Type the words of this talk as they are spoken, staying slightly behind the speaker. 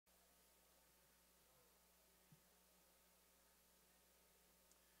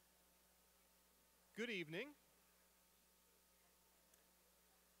Good evening.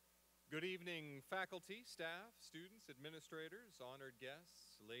 Good evening, faculty, staff, students, administrators, honored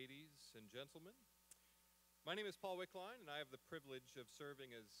guests, ladies and gentlemen. My name is Paul Wickline, and I have the privilege of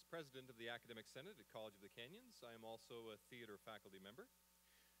serving as president of the Academic Senate at College of the Canyons. I am also a theater faculty member.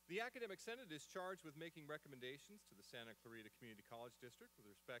 The Academic Senate is charged with making recommendations to the Santa Clarita Community College District with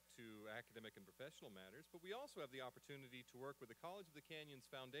respect to academic and professional matters, but we also have the opportunity to work with the College of the Canyons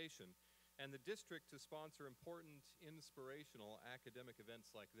Foundation and the district to sponsor important, inspirational academic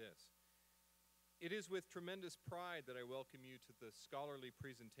events like this. It is with tremendous pride that I welcome you to the Scholarly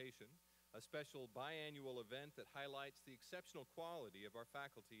Presentation, a special biannual event that highlights the exceptional quality of our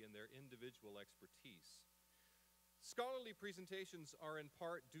faculty and their individual expertise. Scholarly presentations are in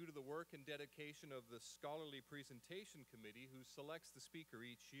part due to the work and dedication of the Scholarly Presentation Committee, who selects the speaker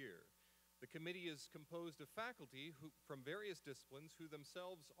each year. The committee is composed of faculty from various disciplines who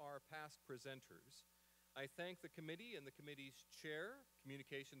themselves are past presenters. I thank the committee and the committee's chair,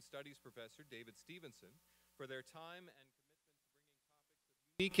 Communication Studies Professor David Stevenson, for their time and commitment to bringing topics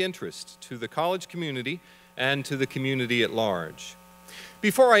of unique interest to the college community and to the community at large.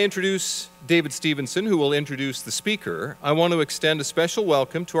 Before I introduce David Stevenson, who will introduce the speaker, I want to extend a special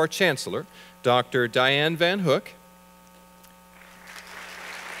welcome to our Chancellor, Dr. Diane Van Hook,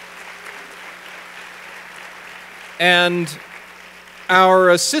 and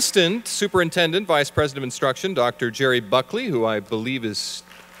our Assistant Superintendent, Vice President of Instruction, Dr. Jerry Buckley, who I believe is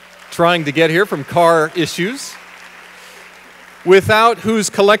trying to get here from car issues, without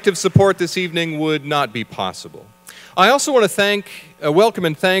whose collective support this evening would not be possible. I also want to welcome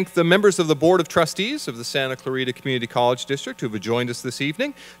and thank the members of the Board of Trustees of the Santa Clarita Community College District who have joined us this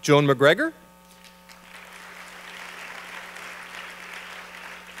evening. Joan McGregor,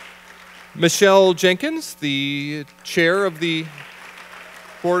 Michelle Jenkins, the chair of the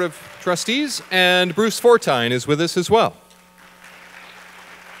Board of Trustees, and Bruce Fortine is with us as well.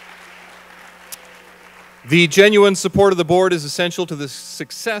 The genuine support of the board is essential to the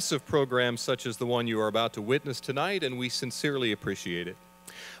success of programs such as the one you are about to witness tonight, and we sincerely appreciate it.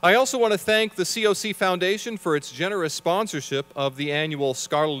 I also want to thank the COC Foundation for its generous sponsorship of the annual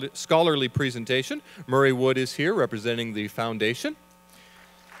scholarly presentation. Murray Wood is here representing the foundation.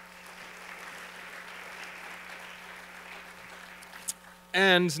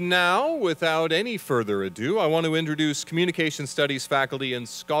 And now, without any further ado, I want to introduce Communication Studies Faculty and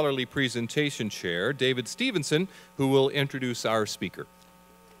Scholarly Presentation Chair, David Stevenson, who will introduce our speaker.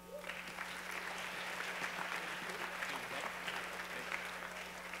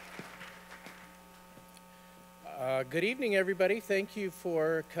 Good evening, everybody. Thank you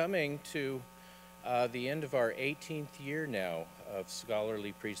for coming to the end of our 18th year now of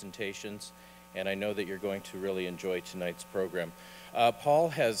scholarly presentations, and I know that you're going to really enjoy tonight's program. Paul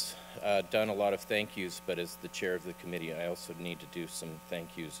has done a lot of thank yous, but as the chair of the committee, I also need to do some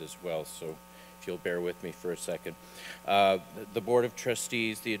thank yous as well, so if you'll bear with me for a second. The Board of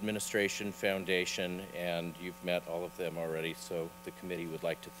Trustees, the Administration, Foundation, and you've met all of them already, so the committee would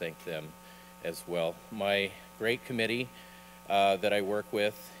like to thank them as well. My great committee that I work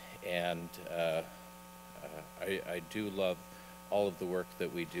with, and I do love all of the work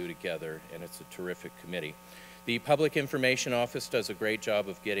that we do together, and it's a terrific committee. The Public Information Office does a great job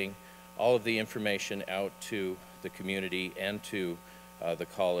of getting all of the information out to the community and to the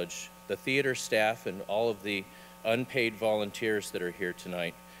college. The theater staff and all of the unpaid volunteers that are here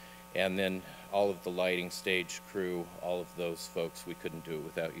tonight, and then all of the lighting, stage crew, all of those folks, we couldn't do it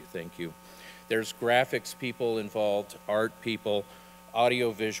without you. Thank you. There's graphics people involved, art people,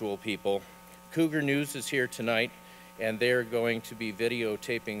 audio-visual people. Cougar News is here tonight, and they're going to be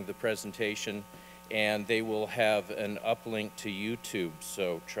videotaping the presentation, and they will have an uplink to YouTube,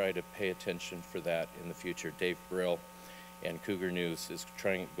 so try to pay attention for that in the future. Dave Brill and Cougar News is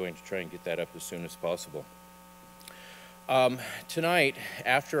going to try and get that up as soon as possible. Tonight,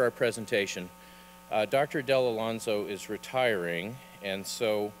 after our presentation, Dr. Edel Alonso is retiring, and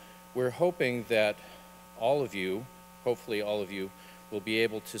so we're hoping that all of you, hopefully all of you, will be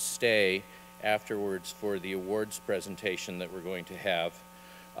able to stay afterwards for the awards presentation that we're going to have.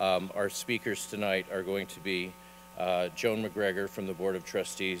 Our speakers tonight are going to be Joan McGregor from the Board of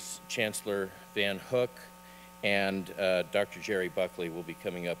Trustees, Chancellor Van Hook, and Dr. Jerry Buckley will be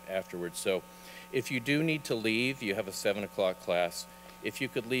coming up afterwards. So if you do need to leave, you have a 7 o'clock class. If you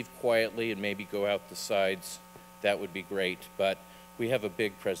could leave quietly and maybe go out the sides, that would be great. But we have a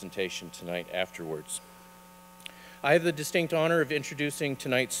big presentation tonight afterwards. I have the distinct honor of introducing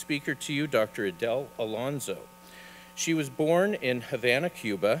tonight's speaker to you, Dr. Edel Alonso. She was born in Havana,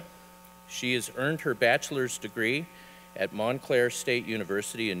 Cuba. She has earned her bachelor's degree at Montclair State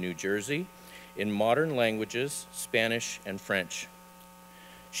University in New Jersey in modern languages, Spanish and French.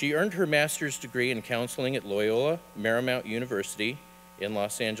 She earned her master's degree in counseling at Loyola Marymount University in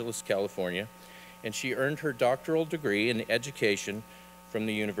Los Angeles, California, and she earned her doctoral degree in education from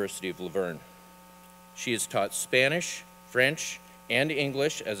the University of Laverne. She has taught Spanish, French, and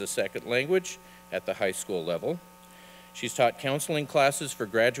English as a second language at the high school level. She's taught counseling classes for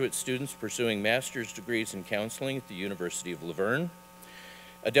graduate students pursuing master's degrees in counseling at the University of Laverne.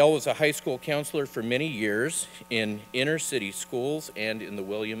 Edel was a high school counselor for many years in inner city schools and in the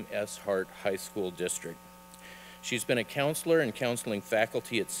William S. Hart High School District. She's been a counselor and counseling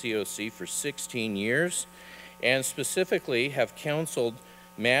faculty at COC for 16 years and specifically have counseled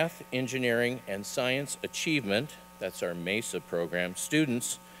math, engineering, and science achievement, that's our MESA program,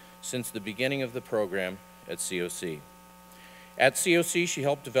 students since the beginning of the program at COC. At COC, she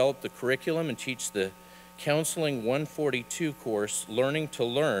helped develop the curriculum and teach the Counseling 142 course, Learning to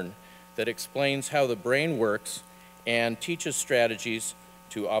Learn, that explains how the brain works and teaches strategies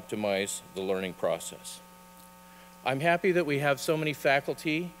to optimize the learning process. I'm happy that we have so many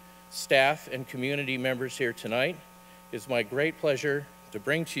faculty, staff, and community members here tonight. It's my great pleasure to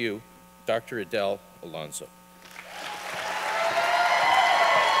bring to you Dr. Edel Alonso.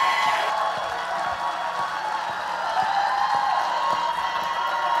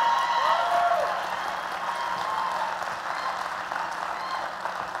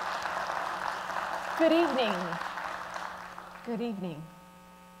 Good evening. Good evening.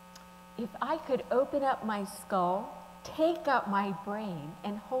 If I could open up my skull, take out my brain,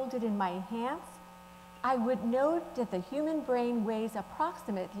 and hold it in my hands, I would note that the human brain weighs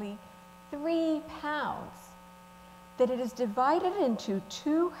approximately 3 pounds, that it is divided into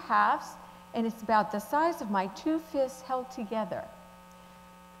 2 halves, and it's about the size of my 2 fists held together.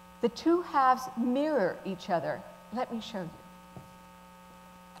 The 2 halves mirror each other. Let me show you.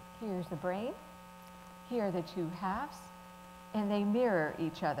 Here's the brain. Here are the 2 halves, and they mirror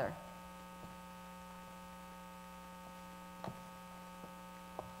each other.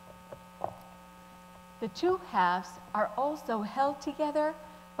 The 2 halves are also held together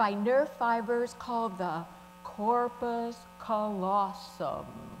by nerve fibers called the corpus callosum.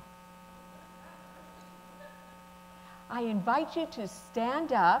 I invite you to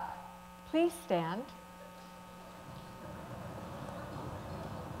stand up. Please stand.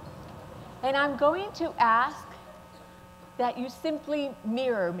 And I'm going to ask that you simply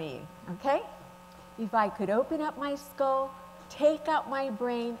mirror me, okay? If I could open up my skull, take out my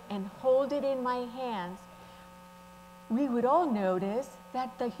brain, and hold it in my hands, we would all notice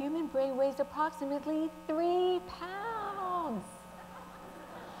that the human brain weighs approximately 3 pounds.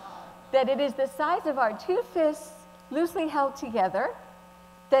 That it is the size of our 2 fists loosely held together,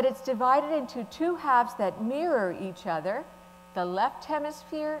 that it's divided into 2 halves that mirror each other, the left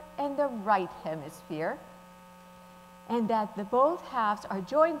hemisphere and the right hemisphere, and that the both halves are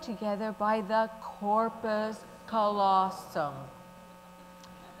joined together by the corpus callosum.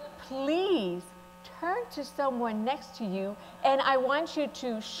 Please turn to someone next to you, and I want you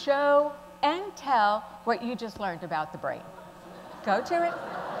to show and tell what you just learned about the brain. Go to it.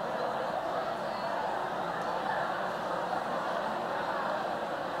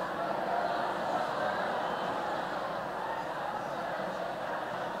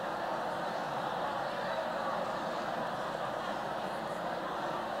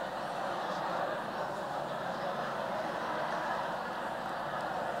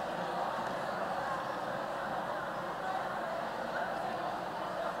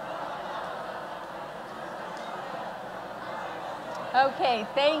 Okay,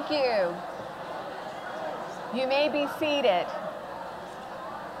 thank you. You may be seated.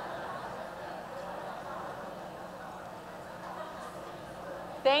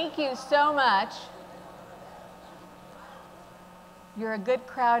 Thank you so much. You're a good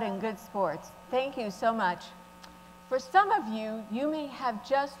crowd and good sports. Thank you so much. For some of you, you may have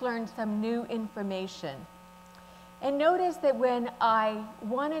just learned some new information. And notice that when I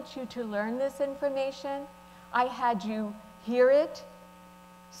wanted you to learn this information, I had you hear it,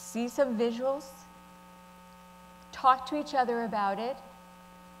 see some visuals, talk to each other about it,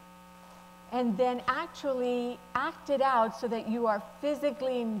 and then actually act it out so that you are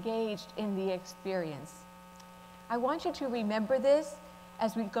physically engaged in the experience. I want you to remember this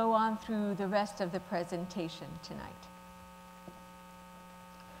as we go on through the rest of the presentation tonight.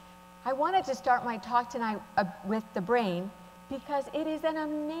 I wanted to start my talk tonight with the brain because it is an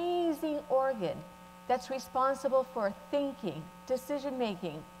amazing organ that's responsible for thinking,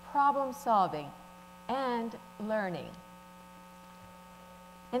 decision-making, problem-solving, and learning.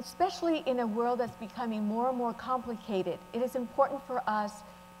 And especially in a world that's becoming more and more complicated, it is important for us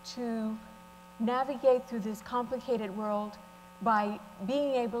to navigate through this complicated world by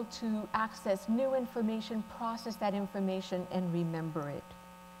being able to access new information, process that information, and remember it.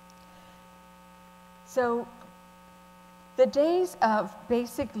 So the days of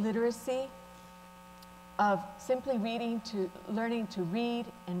basic literacy, of simply learning to read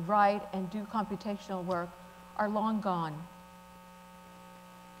and write and do computational work are long gone.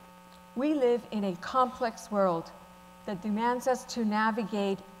 We live in a complex world that demands us to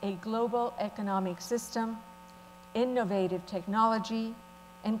navigate a global economic system, innovative technology,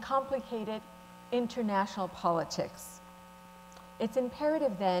 and complicated international politics. It's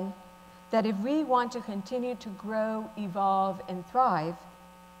imperative then that if we want to continue to grow, evolve, and thrive,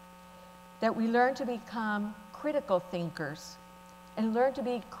 that we learn to become critical thinkers and learn to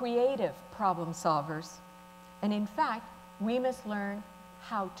be creative problem solvers. And in fact, we must learn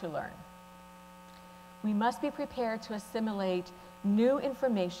how to learn. We must be prepared to assimilate new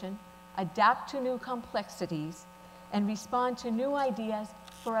information, adapt to new complexities, and respond to new ideas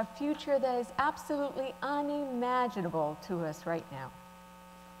for a future that is absolutely unimaginable to us right now.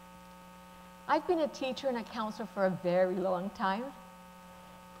 I've been a teacher and a counselor for a very long time.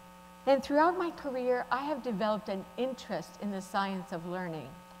 And throughout my career, I have developed an interest in the science of learning,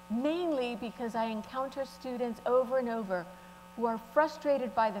 mainly because I encounter students over and over who are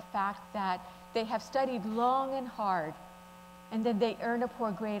frustrated by the fact that they have studied long and hard, and then they earn a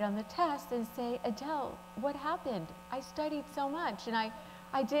poor grade on the test and say, Edel, what happened? I studied so much, and I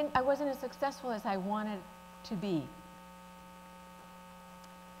wasn't as successful as I wanted to be.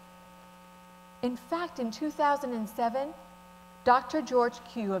 In fact, in 2007, Dr. George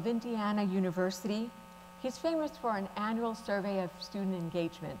Q of Indiana University, he's famous for an annual survey of student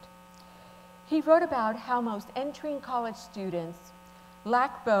engagement. He wrote about how most entering college students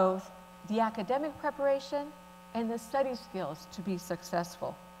lack both the academic preparation and the study skills to be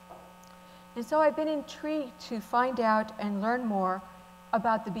successful. And so I've been intrigued to find out and learn more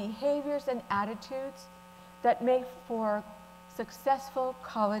about the behaviors and attitudes that make for successful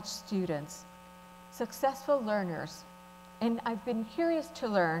college students, successful learners. And I've been curious to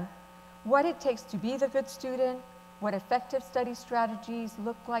learn what it takes to be the good student, what effective study strategies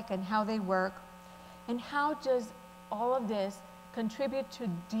look like and how they work, and how does all of this contribute to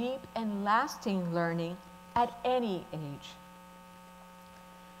deep and lasting learning at any age.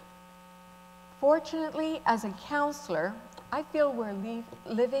 Fortunately, as a counselor, I feel we're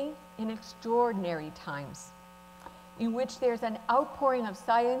living in extraordinary times in which there's an outpouring of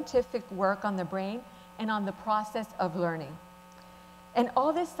scientific work on the brain and on the process of learning. And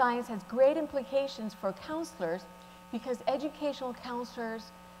all this science has great implications for counselors because educational counselors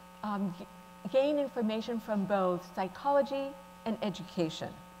gain information from both psychology and education.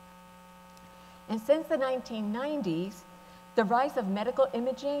 And since the 1990s, the rise of medical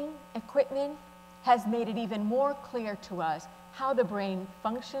imaging equipment has made it even more clear to us how the brain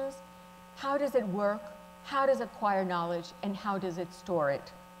functions, how does it work, how does it acquire knowledge, and how does it store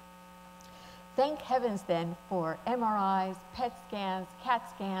it. Thank heavens then for MRIs, PET scans, CAT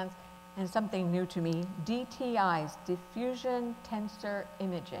scans, and something new to me, DTIs, diffusion tensor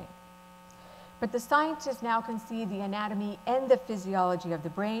imaging. But the scientists now can see the anatomy and the physiology of the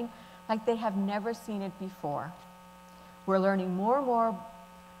brain like they have never seen it before. We're learning more and more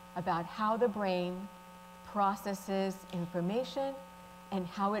about how the brain processes information and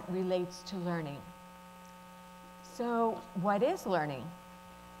how it relates to learning. So, what is learning?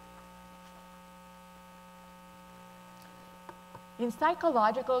 In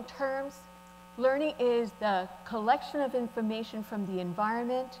psychological terms, learning is the collection of information from the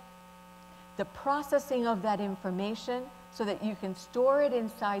environment, the processing of that information so that you can store it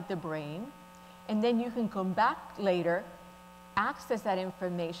inside the brain, and then you can come back later, access that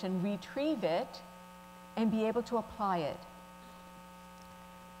information, retrieve it, and be able to apply it.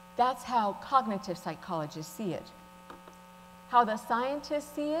 That's how cognitive psychologists see it. How the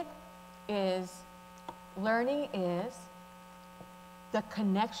scientists see it is learning is the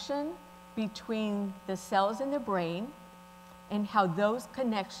connection between the cells in the brain and how those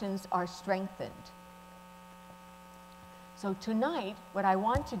connections are strengthened. So tonight, what I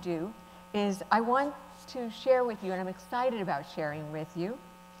want to do is I want to share with you, and I'm excited about sharing with you,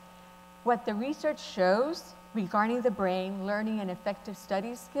 what the research shows regarding the brain, learning, and effective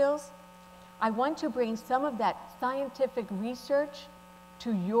study skills. I want to bring some of that scientific research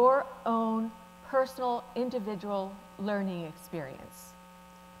to your own personal, individual learning experience.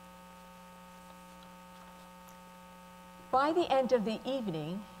 By the end of the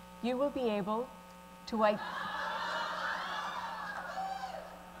evening, you will be able to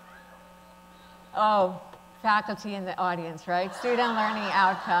oh, faculty in the audience, right? Student learning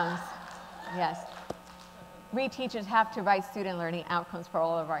outcomes. Yes. We teachers have to write student learning outcomes for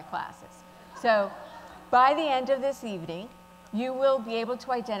all of our classes. So by the end of this evening, you will be able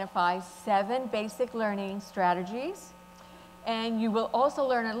to identify 7 basic learning strategies, and you will also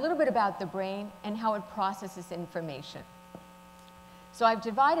learn a little bit about the brain and how it processes information. So I've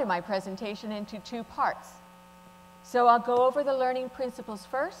divided my presentation into 2 parts. So I'll go over the learning principles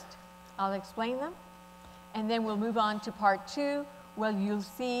first, I'll explain them, and then we'll move on to part 2, where you'll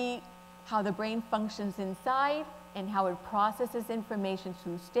see how the brain functions inside and how it processes information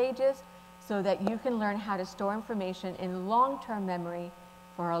through stages so that you can learn how to store information in long-term memory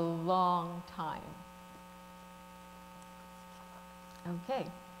for a long time. Okay,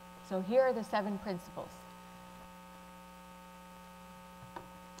 so here are the 7 principles.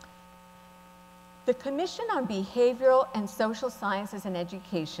 The Commission on Behavioral and Social Sciences in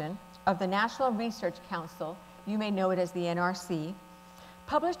Education of the National Research Council, you may know it as the NRC,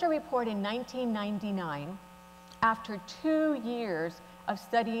 published a report in 1999 after 2 years of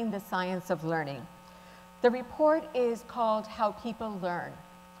studying the science of learning. The report is called How People Learn.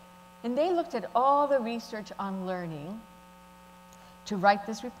 And they looked at all the research on learning to write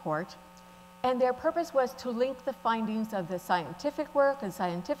this report, and their purpose was to link the findings of the scientific work and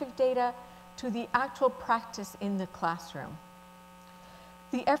scientific data to the actual practice in the classroom.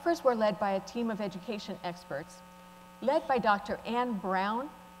 The efforts were led by a team of education experts, led by Dr. Ann Brown,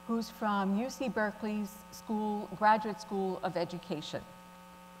 who's from UC Berkeley's Graduate School of Education.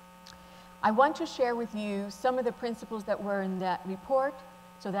 I want to share with you some of the principles that were in that report,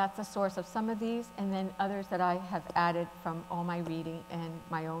 so that's the source of some of these, and then others that I have added from all my reading and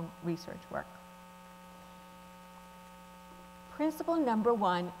my own research work. Principle number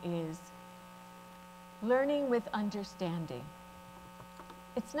 1 is learning with understanding.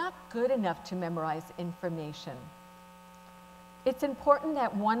 It's not good enough to memorize information. It's important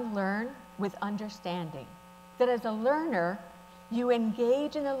that one learn with understanding, that as a learner, you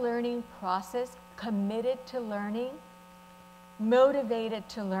engage in the learning process, committed to learning, motivated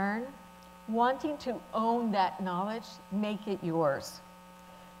to learn, wanting to own that knowledge, make it yours.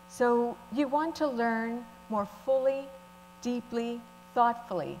 So you want to learn more fully, deeply,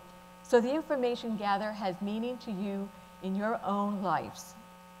 thoughtfully, so the information gathered has meaning to you in your own lives.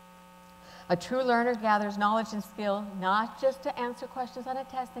 A true learner gathers knowledge and skill not just to answer questions on a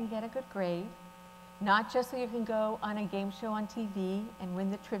test and get a good grade, not just so you can go on a game show on TV and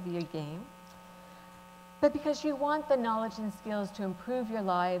win the trivia game, but because you want the knowledge and skills to improve your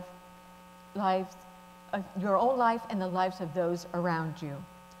your own life and the lives of those around you.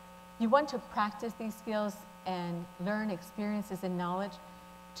 You want to practice these skills and learn experiences and knowledge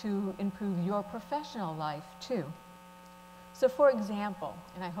to improve your professional life too. So for example,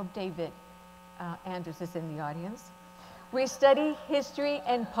 and I hope David Andrews is in the audience, we study history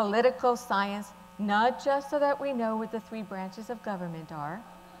and political science not just so that we know what the 3 branches of government are,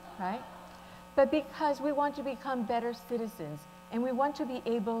 right? But because we want to become better citizens, and we want to be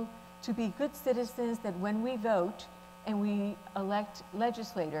able to be good citizens that when we vote and we elect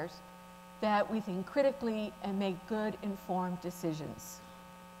legislators, that we think critically and make good informed decisions,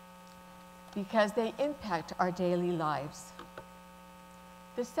 because they impact our daily lives.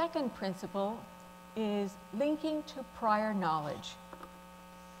 The second principle is linking to prior knowledge.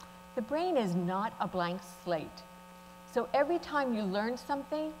 The brain is not a blank slate. So every time you learn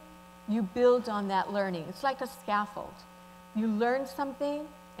something, you build on that learning. It's like a scaffold. You learn something,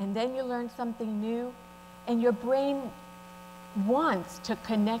 and then you learn something new, and your brain wants to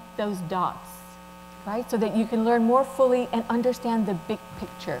connect those dots, right? So that you can learn more fully and understand the big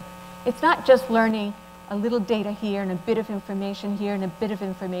picture. It's not just learning a little data here and a bit of information here and a bit of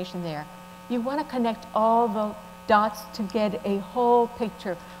information there. You want to connect all the dots to get a whole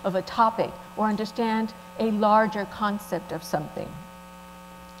picture of a topic or understand a larger concept of something.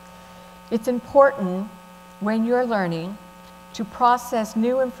 It's important when you're learning to process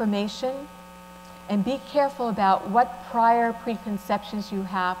new information and be careful about what prior preconceptions you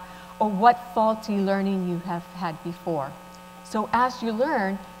have or what faulty learning you have had before. So as you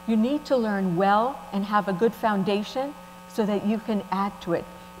learn, you need to learn well and have a good foundation so that you can add to it.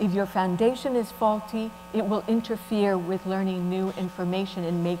 If your foundation is faulty, it will interfere with learning new information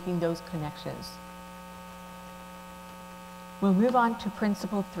and making those connections. We'll move on to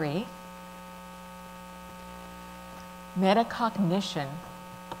principle 3. Metacognition.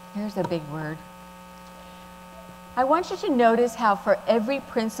 Here's a big word. I want you to notice how for every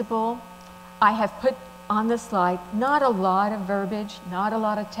principle I have put on the slide, not a lot of verbiage, not a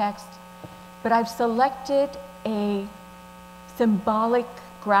lot of text, but I've selected a symbolic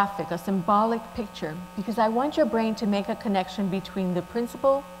graphic, a symbolic picture, because I want your brain to make a connection between the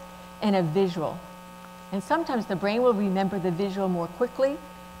principle and a visual. And sometimes the brain will remember the visual more quickly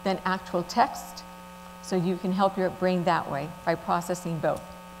than actual text, so you can help your brain that way by processing both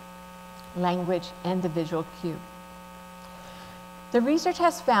language and the visual cue. The research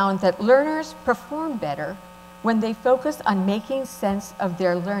has found that learners perform better when they focus on making sense of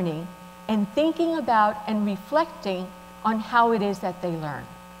their learning and thinking about and reflecting on how it is that they learn.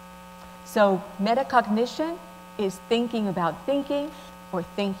 So metacognition is thinking about thinking or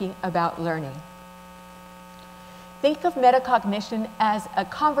thinking about learning. Think of metacognition as a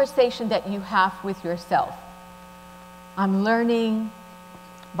conversation that you have with yourself. I'm learning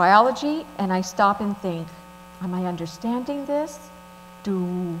biology and I stop and think, am I understanding this?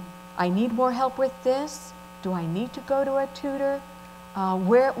 Do I need more help with this? Do I need to go to a tutor?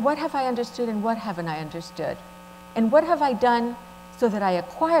 What have I understood and what haven't I understood? And what have I done so that I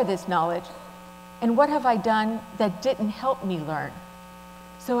acquire this knowledge? And what have I done that didn't help me learn?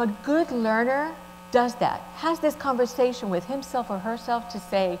 So a good learner does that, has this conversation with himself or herself to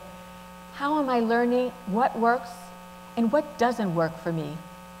say, how am I learning, what works, and what doesn't work for me?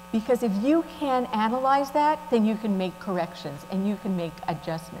 Because if you can analyze that, then you can make corrections and you can make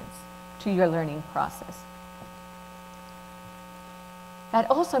adjustments to your learning process. That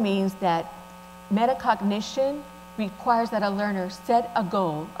also means that metacognition requires that a learner set a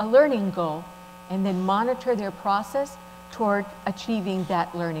goal, a learning goal, and then monitor their process toward achieving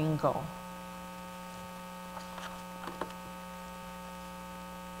that learning goal.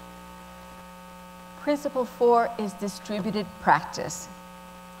 Principle 4 is distributed practice.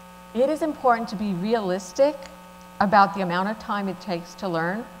 It is important to be realistic about the amount of time it takes to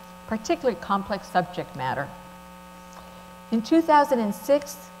learn, particularly complex subject matter. In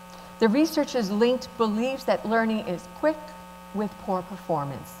 2006, the researchers linked beliefs that learning is quick with poor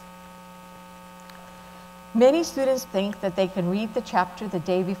performance. Many students think that they can read the chapter the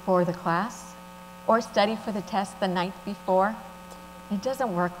day before the class or study for the test the night before. It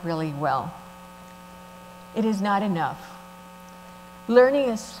doesn't work really well. It is not enough. Learning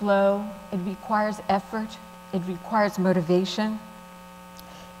is slow, it requires effort, it requires motivation.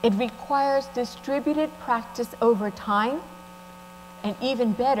 It requires distributed practice over time, and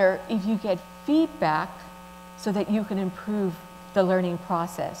even better if you get feedback so that you can improve the learning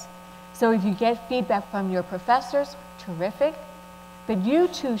process. So if you get feedback from your professors, terrific, but you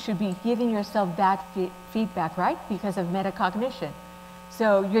too should be giving yourself that feedback, right? Because of metacognition.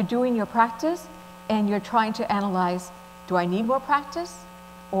 So you're doing your practice and you're trying to analyze, do I need more practice?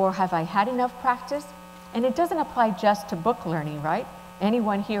 Or have I had enough practice? And it doesn't apply just to book learning, right?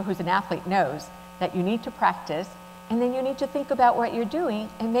 Anyone here who's an athlete knows that you need to practice, and then you need to think about what you're doing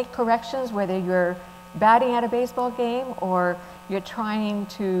and make corrections, whether you're batting at a baseball game or you're trying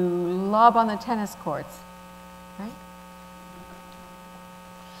to lob on the tennis courts, right?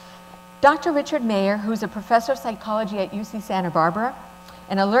 Dr. Richard Mayer, who's a professor of psychology at UC Santa Barbara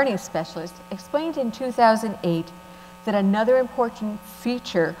and a learning specialist, explained in 2008 that another important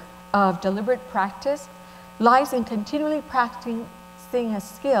feature of deliberate practice lies in continually practicing a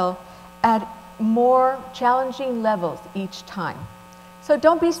skill at more challenging levels each time. So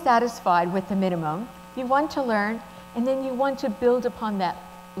don't be satisfied with the minimum. You want to learn, and then you want to build upon that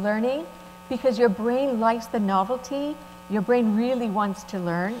learning because your brain likes the novelty, your brain really wants to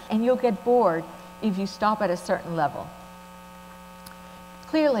learn, and you'll get bored if you stop at a certain level.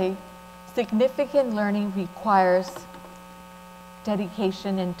 Clearly, significant learning requires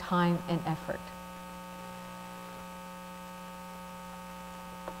dedication and time and effort.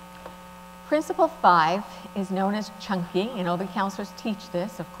 Principle 5 is known as chunking, and all the counselors teach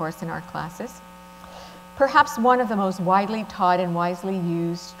this, of course, in our classes. Perhaps one of the most widely taught and wisely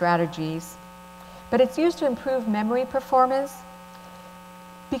used strategies, but it's used to improve memory performance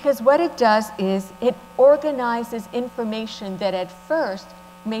because what it does is it organizes information that at first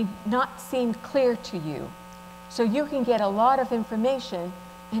may not seem clear to you. So you can get a lot of information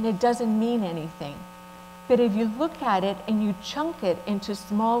and it doesn't mean anything. But if you look at it and you chunk it into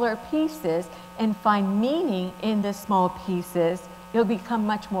smaller pieces and find meaning in the small pieces, it'll become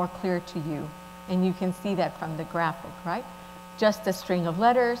much more clear to you. And you can see that from the graphic, right? Just a string of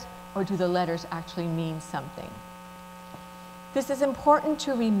letters, or do the letters actually mean something? This is important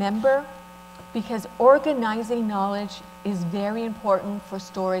to remember because organizing knowledge is very important for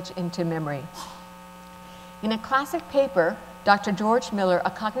storage into memory. In a classic paper, Dr. George Miller,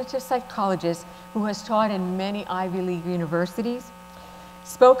 a cognitive psychologist who has taught in many Ivy League universities,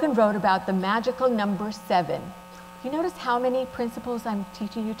 spoke and wrote about the magical number 7. You notice how many principles I'm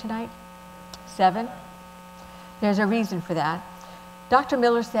teaching you tonight? 7? There's a reason for that. Dr.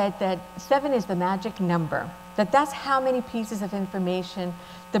 Miller said that 7 is the magic number, that's how many pieces of information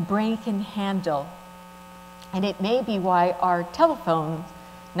the brain can handle. And it may be why our telephone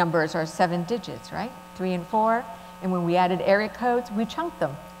numbers are 7 digits, right? 3 and 4. And when we added area codes, we chunked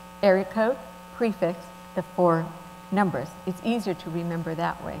them. Area code, prefix, the 4 numbers. It's easier to remember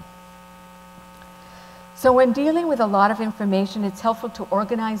that way. So when dealing with a lot of information, it's helpful to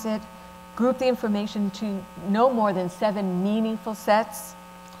organize it, group the information to no more than 7 meaningful sets.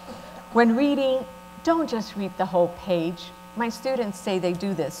 When reading, don't just read the whole page. My students say they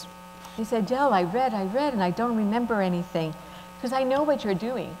do this. They said, Del, I read, and I don't remember anything. Because I know what you're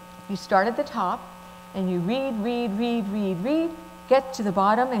doing. You start at the top, and you read, get to the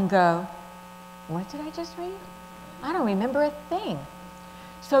bottom and go, what did I just read? I don't remember a thing.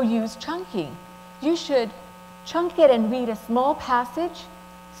 So use chunking. You should chunk it and read a small passage,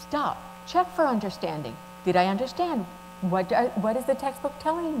 stop, check for understanding. Did I understand? What is the textbook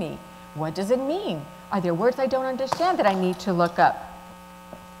telling me? What does it mean? Are there words I don't understand that I need to look up?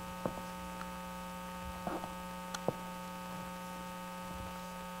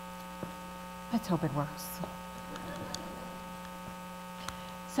 Let's hope it works.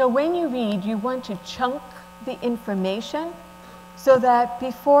 So when you read, you want to chunk the information so that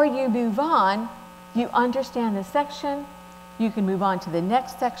before you move on, you understand the section, you can move on to the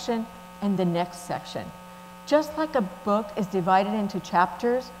next section and the next section. Just like a book is divided into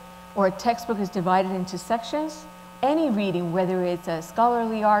chapters or a textbook is divided into sections, any reading, whether it's a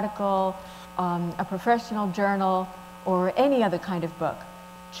scholarly article, a professional journal, or any other kind of book,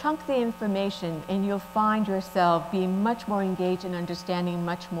 chunk the information and you'll find yourself being much more engaged and understanding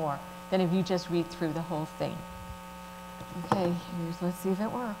much more than if you just read through the whole thing. Okay, let's see if it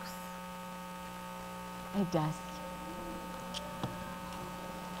works. It does.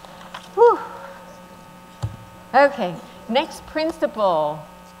 Whew. Okay, next principle.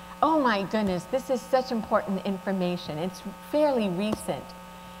 Oh my goodness, this is such important information. It's fairly recent.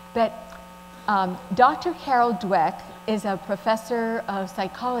 But Dr. Carol Dweck is a professor of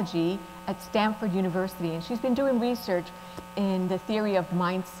psychology at Stanford University, and she's been doing research in the theory of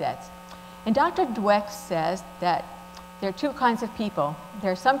mindsets. And Dr. Dweck says that there are 2 kinds of people.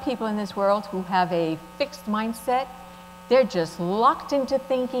 There are some people in this world who have a fixed mindset. They're just locked into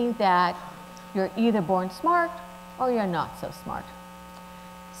thinking that you're either born smart or you're not so smart.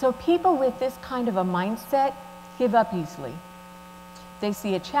 So people with this kind of a mindset give up easily. They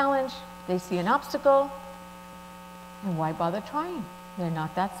see a challenge, they see an obstacle, and why bother trying? They're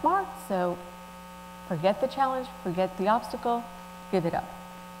not that smart, so forget the challenge, forget the obstacle, give it up.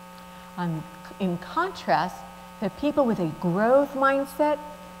 In contrast, the people with a growth mindset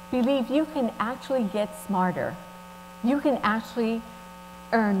believe you can actually get smarter. You can actually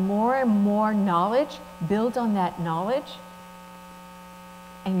earn more and more knowledge, build on that knowledge,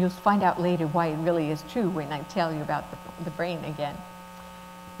 and you'll find out later why it really is true when I tell you about the brain again.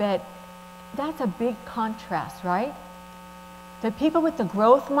 But that's a big contrast, right? The people with the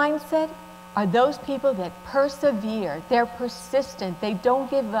growth mindset are those people that persevere. They're persistent. They don't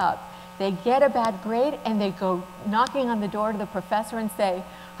give up. They get a bad grade and they go knocking on the door to the professor and say,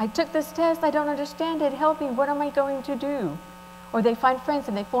 I took this test, I don't understand it, help me, what am I going to do? Or they find friends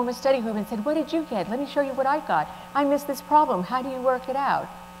and they form a study group and said, what did you get? Let me show you what I got. I missed this problem, how do you work it out?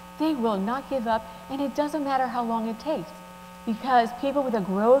 They will not give up, and it doesn't matter how long it takes, because people with a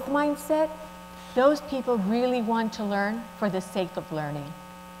growth mindset, those people really want to learn for the sake of learning.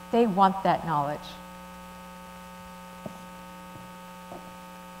 They want that knowledge.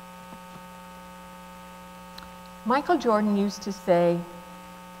 Michael Jordan used to say,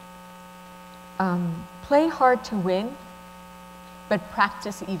 play hard to win, but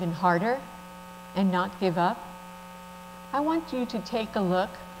practice even harder and not give up. I want you to take a look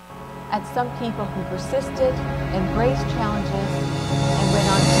at some people who persisted, embraced challenges, and went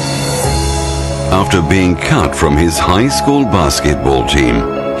on to... After being cut from his high school basketball team,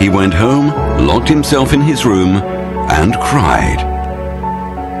 he went home, locked himself in his room, and cried.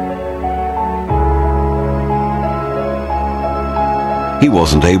 He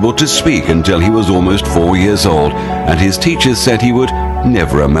wasn't able to speak until he was almost 4 years old, and his teachers said he would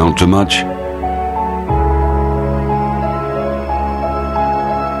never amount to much.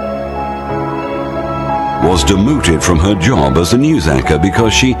 Was demoted from her job as a news anchor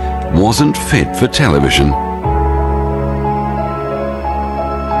because she wasn't fit for television.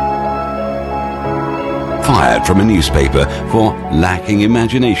 Fired from a newspaper for lacking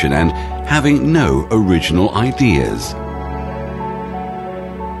imagination and having no original ideas.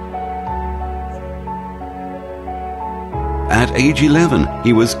 At At age 11,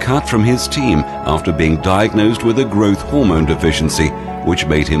 he was cut from his team after being diagnosed with a growth hormone deficiency, which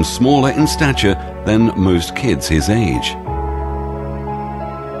made him smaller in stature than most kids his age.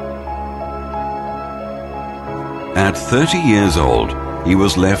 At 30 years old, he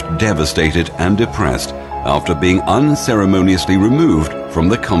was left devastated and depressed after being unceremoniously removed from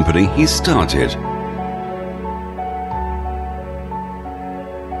the company he started.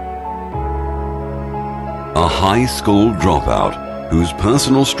 A high school dropout whose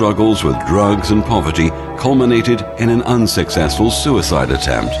personal struggles with drugs and poverty culminated in an unsuccessful suicide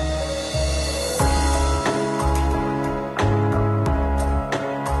attempt.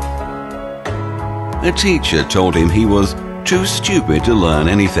 A teacher told him he was too stupid to learn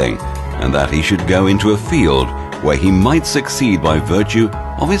anything and that he should go into a field where he might succeed by virtue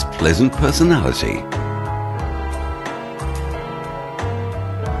of his pleasant personality.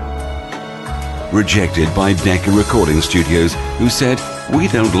 Rejected by Decca Recording Studios, who said, "We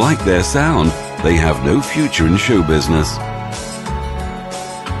don't like their sound. They have no future in show business."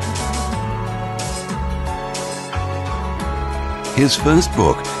 His first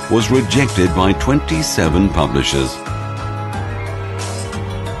book was rejected by 27 publishers.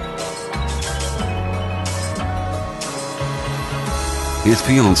 His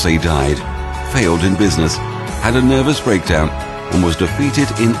fiancée died, failed in business, had a nervous breakdown, and was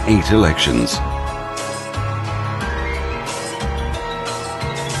defeated in 8 elections.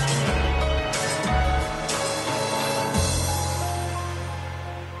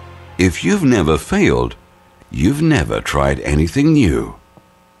 If you've never failed, you've never tried anything new.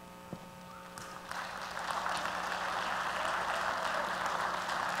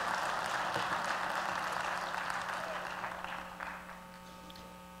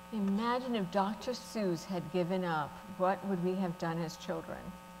 Imagine if Dr. Seuss had given up, what would we have done as children?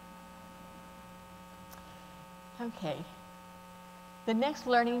 Okay. The next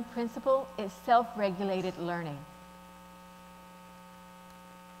learning principle is self-regulated learning.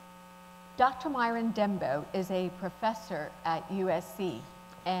 Dr. Myron Dembo is a professor at USC,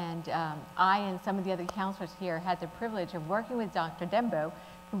 and I and some of the other counselors here had the privilege of working with Dr. Dembo,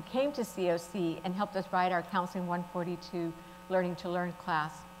 who came to COC and helped us write our Counseling 142 Learning to Learn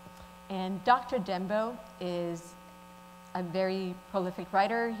class. And Dr. Dembo is a very prolific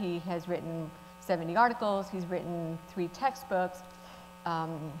writer. He has written 70 articles, he's written 3 textbooks,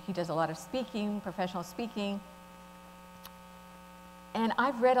 he does a lot of speaking, professional speaking. And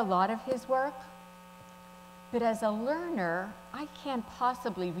I've read a lot of his work, but as a learner, I can't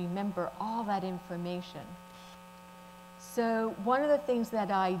possibly remember all that information. So one of the things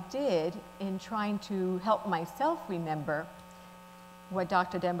that I did in trying to help myself remember what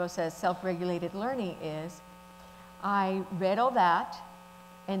Dr. Dembo says self-regulated learning is, I read all that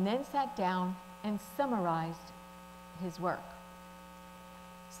and then sat down and summarized his work.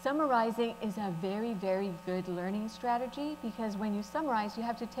 Summarizing is a very, very good learning strategy, because when you summarize, you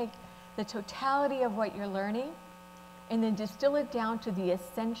have to take the totality of what you're learning and then distill it down to the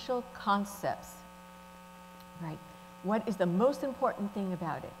essential concepts, right? What is the most important thing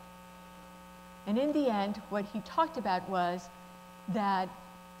about it? And in the end, what he talked about was that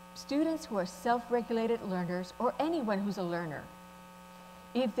students who are self-regulated learners, or anyone who's a learner,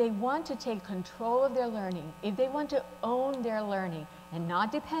 if they want to take control of their learning, if they want to own their learning and not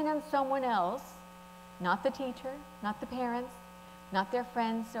depend on someone else, not the teacher, not the parents, not their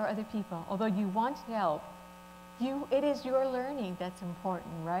friends or other people, although you want help, it is your learning that's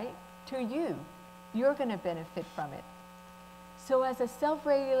important, right? To you, you're going to benefit from it. So as a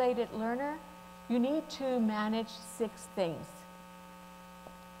self-regulated learner, you need to manage 6 things.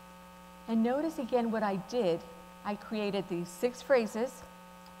 And notice again what I did. I created these 6 phrases,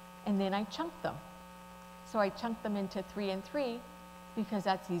 and then I chunked them. So I chunked them into 3 and 3 because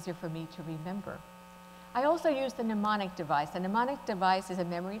that's easier for me to remember. I also used the mnemonic device. A mnemonic device is a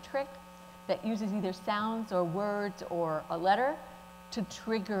memory trick that uses either sounds or words or a letter to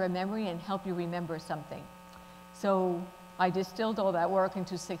trigger a memory and help you remember something. So I distilled all that work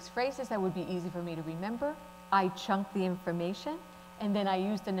into 6 phrases that would be easy for me to remember. I chunked the information, and then I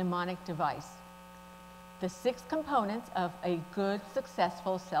used the mnemonic device. The 6 components of a good,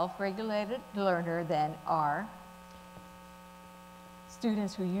 successful, self-regulated learner then are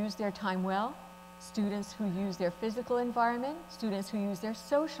students who use their time well, students who use their physical environment, students who use their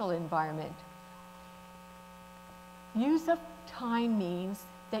social environment. Use of time means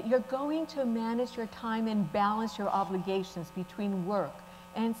that you're going to manage your time and balance your obligations between work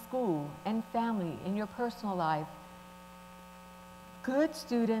and school and family and your personal life. Good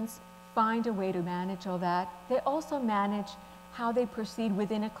students find a way to manage all that. They also manage how they proceed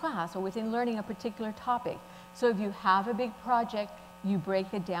within a class or within learning a particular topic. So if you have a big project, you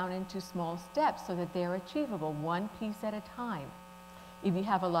break it down into small steps so that they're achievable, one piece at a time. If you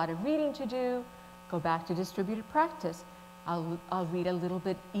have a lot of reading to do, go back to distributed practice. I'll read a little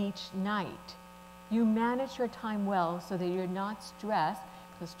bit each night. You manage your time well so that you're not stressed,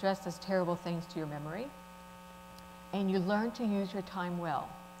 because stress does terrible things to your memory, and you learn to use your time well.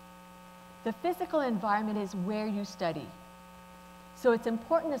 The physical environment is where you study. So it's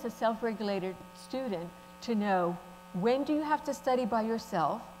important as a self-regulated student to know when do you have to study by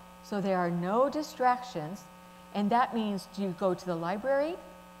yourself, so there are no distractions, and that means, do you go to the library,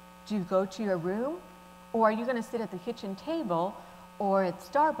 do you go to your room, or are you going to sit at the kitchen table or at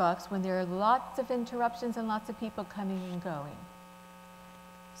Starbucks when there are lots of interruptions and lots of people coming and going?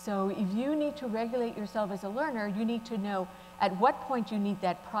 So if you need to regulate yourself as a learner, you need to know at what point you need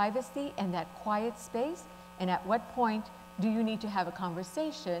that privacy and that quiet space, and at what point do you need to have a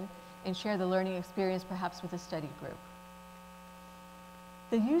conversation and share the learning experience perhaps with a study group.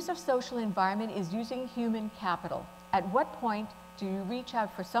 The use of social environment is using human capital. At what point do you reach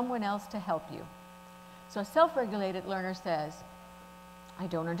out for someone else to help you? So a self-regulated learner says, I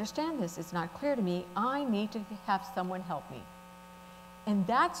don't understand this, it's not clear to me, I need to have someone help me. And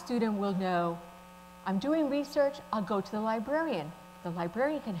that student will know, I'm doing research, I'll go to the librarian. The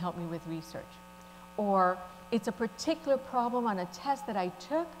librarian can help me with research. Or it's a particular problem on a test that I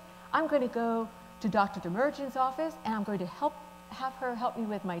took, I'm going to go to Dr. Demergen's office and I'm going to have her help me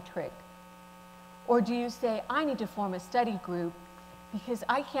with my trig. Or do you say, I need to form a study group because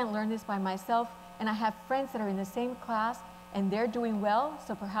I can't learn this by myself and I have friends that are in the same class and they're doing well,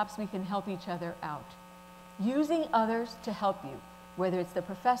 so perhaps we can help each other out. Using others to help you, whether it's the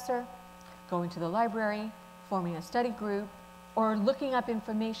professor, going to the library, forming a study group, or looking up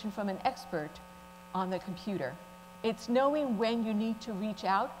information from an expert on the computer. It's knowing when you need to reach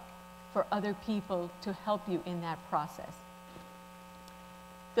out for other people to help you in that process.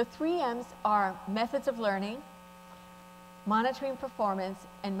 The 3 M's are methods of learning, monitoring performance,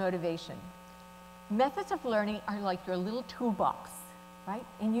 and motivation. Methods of learning are like your little toolbox, right?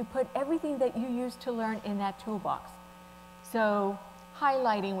 And you put everything that you use to learn in that toolbox. So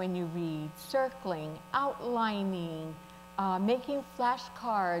highlighting when you read, circling, outlining, making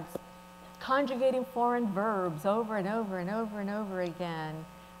flashcards, conjugating foreign verbs over and over and over and over again,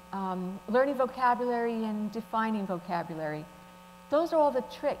 learning vocabulary and defining vocabulary. Those are all the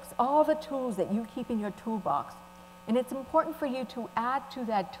tricks, all the tools that you keep in your toolbox. And it's important for you to add to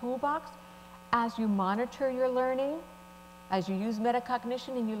that toolbox as you monitor your learning, as you use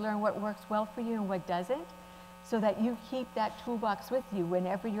metacognition and you learn what works well for you and what doesn't, so that you keep that toolbox with you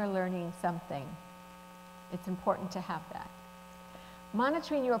whenever you're learning something. It's important to have that.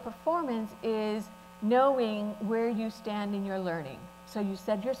 Monitoring your performance is knowing where you stand in your learning. So you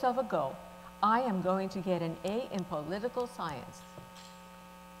set yourself a goal. I am going to get an A in political science.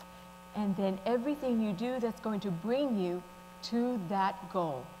 And then everything you do that's going to bring you to that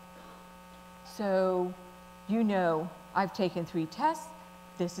goal. So you know, I've taken 3 tests.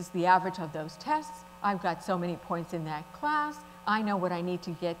 This is the average of those tests. I've got so many points in that class. I know what I need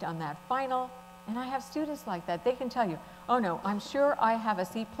to get on that final. And I have students like that. They can tell you, oh no, I'm sure I have a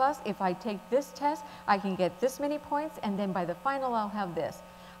C+. If I take this test, I can get this many points, and then by the final, I'll have this.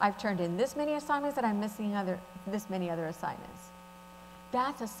 I've turned in this many assignments, and I'm missing this many other assignments.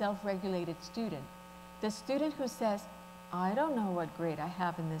 That's a self-regulated student. The student who says, I don't know what grade I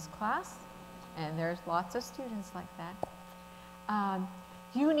have in this class, and there's lots of students like that.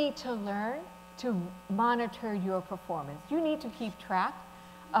 You need to learn to monitor your performance. You need to keep track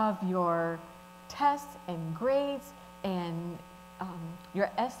of your tests and grades and your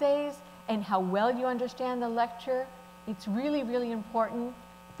essays and how well you understand the lecture. It's really, really important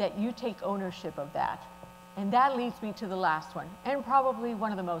that you take ownership of that. And that leads me to the last one, and probably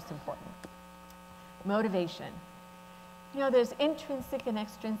one of the most important. Motivation. You know, there's intrinsic and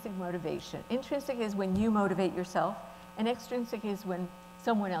extrinsic motivation. Intrinsic is when you motivate yourself, and extrinsic is when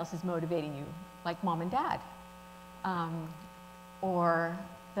someone else is motivating you, like mom and dad, or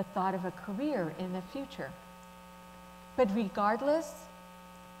the thought of a career in the future. But regardless,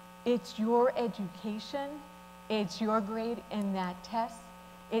 it's your education, it's your grade in that test,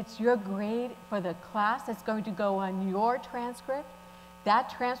 it's your grade for the class that's going to go on your transcript. That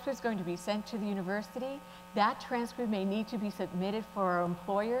transcript is going to be sent to the university. That transcript may need to be submitted for an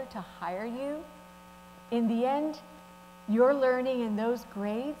employer to hire you. In the end, your learning in those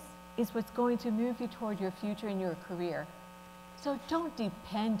grades is what's going to move you toward your future and your career. So don't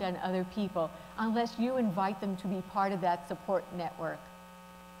depend on other people unless you invite them to be part of that support network.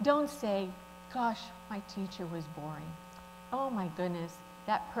 Don't say, gosh, my teacher was boring. Oh my goodness,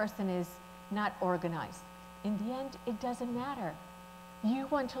 that person is not organized. in the end, it doesn't matter. You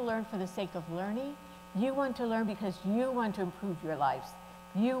want to learn for the sake of learning. You want to learn because you want to improve your lives.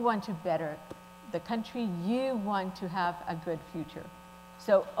 You want to better the country. You want to have a good future.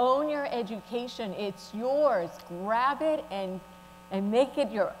 So own your education. It's yours. Grab it and make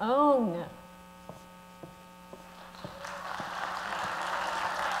it your own.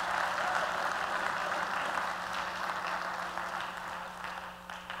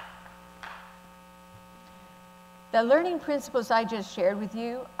 The learning principles I just shared with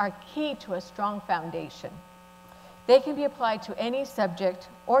you are key to a strong foundation. They can be applied to any subject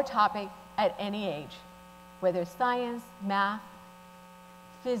or topic at any age, whether science, math,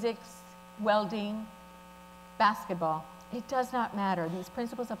 physics, welding, basketball. It does not matter. These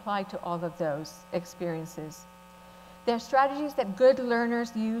principles apply to all of those experiences. They're strategies that good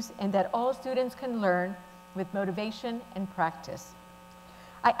learners use and that all students can learn with motivation and practice.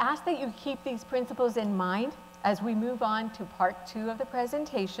 I ask that you keep these principles in mind as we move on to part 2 of the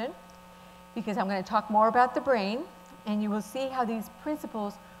presentation, because I'm going to talk more about the brain, and you will see how these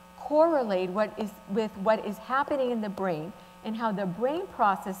principles correlate with what is happening in the brain and how the brain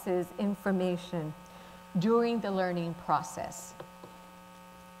processes information during the learning process.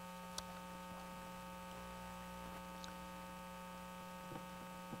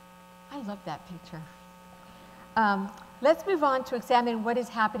 I love that picture. Let's move on to examine what is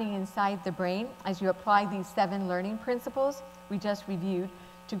happening inside the brain as you apply these 7 learning principles we just reviewed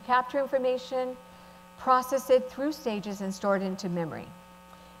to capture information, process it through stages, and store it into memory.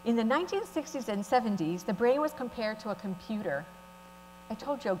 In the 1960s and 70s, the brain was compared to a computer. I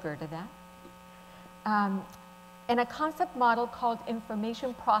told Joe Gerda that. And a concept model called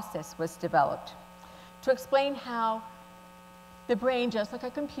information process was developed to explain how the brain, just like a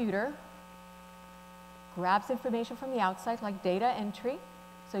computer, grabs information from the outside, like data entry.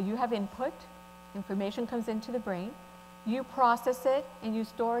 So you have input, information comes into the brain, you process it, and you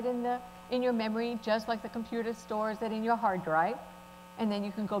store it in your memory, just like the computer stores it in your hard drive. And then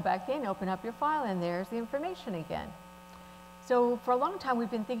you can go back in, open up your file, and there's the information again. So for a long time, we've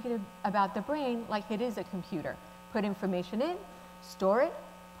been thinking about the brain like it is a computer. Put information in, store it,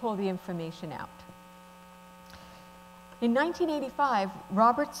 pull the information out. In 1985,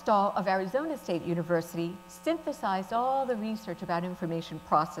 Robert Stahl of Arizona State University synthesized all the research about information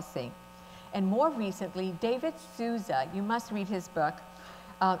processing. And more recently, David Souza, you must read his book,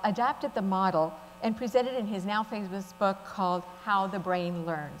 adapted the model and presented in his now famous book called How the Brain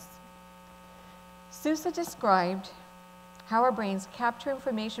Learns. Souza described how our brains capture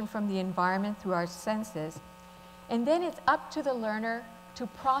information from the environment through our senses, and then it's up to the learner to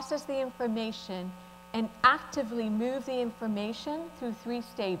process the information and actively move the information through 3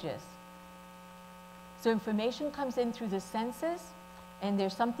 stages. So information comes in through the senses, and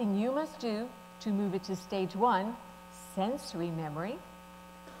there's something you must do to move it to stage 1, sensory memory.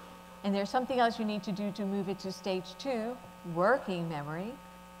 And there's something else you need to do to move it to stage 2, working memory.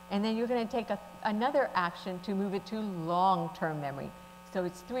 And then you're going to take another action to move it to long-term memory. So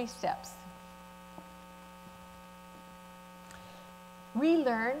it's 3 steps. We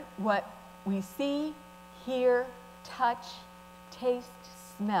learn what we see, hear, touch, taste,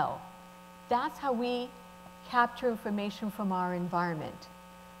 smell. That's how we capture information from our environment.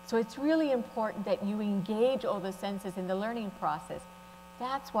 So it's really important that you engage all the senses in the learning process.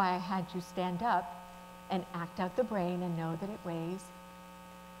 That's why I had you stand up and act out the brain and know that it weighs.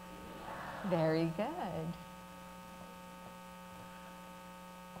 Very good.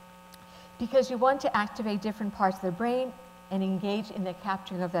 Because you want to activate different parts of the brain and engage in the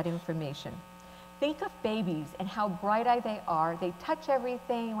capturing of that information. Think of babies and how bright-eyed they are. They touch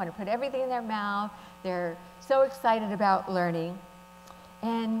everything, want to put everything in their mouth. They're so excited about learning.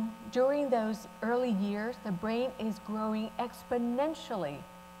 And during those early years, the brain is growing exponentially.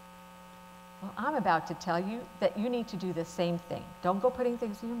 Well, I'm about to tell you that you need to do the same thing. Don't go putting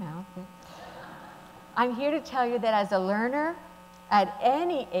things in your mouth. I'm here to tell you that as a learner, at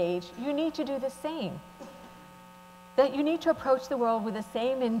any age, you need to do the same. That you need to approach the world with the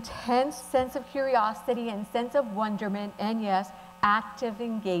same intense sense of curiosity and sense of wonderment, and yes, active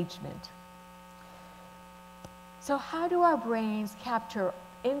engagement. So how do our brains capture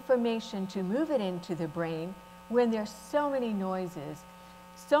information to move it into the brain when there's so many noises,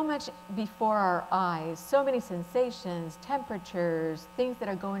 so much before our eyes, so many sensations, temperatures, things that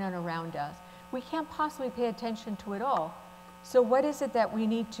are going on around us? We can't possibly pay attention to it all. So what is it that we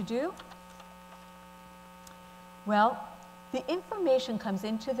need to do? Well, the information comes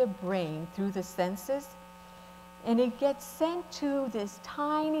into the brain through the senses, and it gets sent to this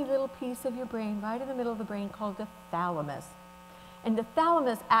tiny little piece of your brain, right in the middle of the brain, called the thalamus. And the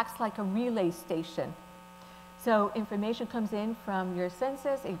thalamus acts like a relay station. So information comes in from your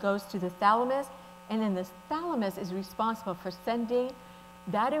senses, it goes to the thalamus, and then the thalamus is responsible for sending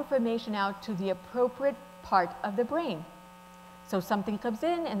that information out to the appropriate part of the brain. So something comes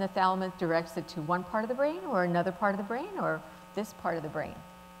in and the thalamus directs it to one part of the brain or another part of the brain or this part of the brain.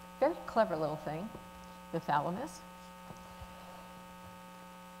 Very clever little thing, the thalamus.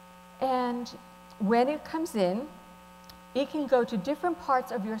 And when it comes in, it can go to different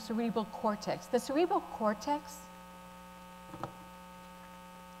parts of your cerebral cortex. The cerebral cortex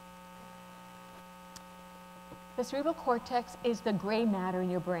is the gray matter in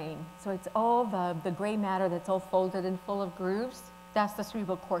your brain. So it's all the gray matter that's all folded and full of grooves. That's the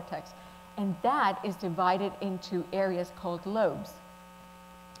cerebral cortex. And that is divided into areas called lobes.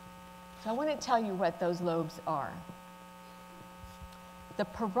 So I want to tell you what those lobes are. The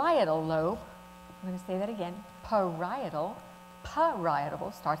parietal lobe, I'm going to say that again, parietal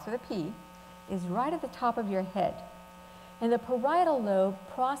starts with a P, is right at the top of your head. And the parietal lobe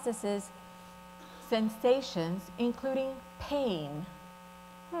processes sensations, including pain.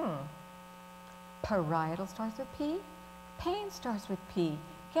 Parietal starts with P, pain starts with P.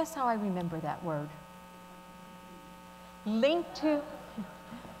 Guess how I remember that word? Linked to,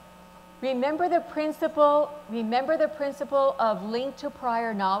 remember the principle of link to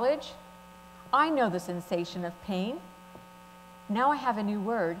prior knowledge? I know the sensation of pain. Now I have a new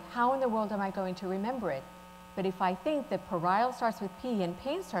word. How in the world am I going to remember it? But if I think that parietal starts with P and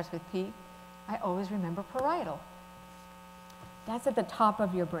pain starts with P, I always remember parietal. That's at the top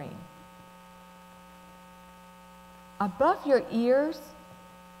of your brain. Above your ears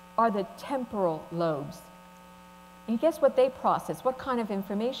are the temporal lobes. And guess what they process? What kind of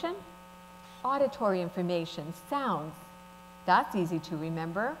information? Auditory information, sounds. That's easy to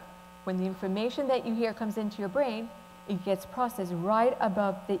remember. When the information that you hear comes into your brain, it gets processed right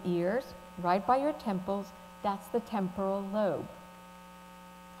above the ears, right by your temples. That's the temporal lobe.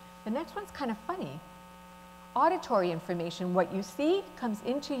 The next one's kind of funny. Auditory information, what you see comes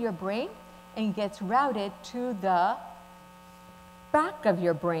into your brain and gets routed to the back of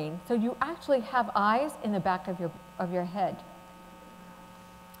your brain. So you actually have eyes in the back of your head.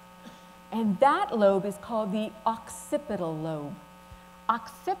 And that lobe is called the occipital lobe.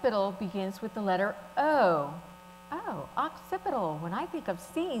 Occipital begins with the letter O. Oh, occipital. When I think of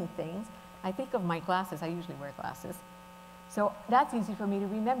seeing things, I think of my glasses. I usually wear glasses. So that's easy for me to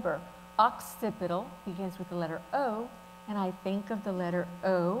remember. Occipital begins with the letter O, and I think of the letter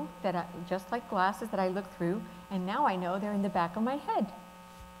O, just like glasses that I look through, and now I know they're in the back of my head.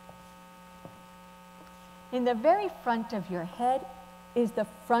 In the very front of your head is the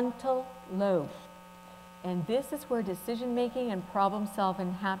frontal lobe. And this is where decision-making and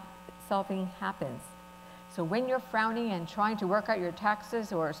problem-solving happens. So when you're frowning and trying to work out your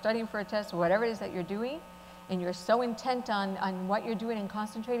taxes or studying for a test or whatever it is that you're doing, and you're so intent on what you're doing and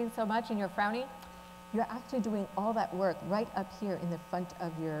concentrating so much and you're frowning, you're actually doing all that work right up here in the front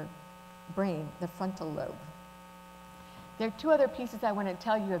of your brain, the frontal lobe. There are two other pieces I want to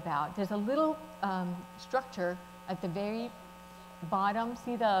tell you about. There's a little structure at the very bottom.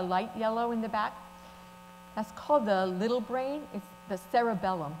 See the light yellow in the back? That's called the little brain. It's the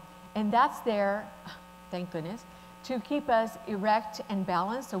cerebellum. And that's there, thank goodness, to keep us erect and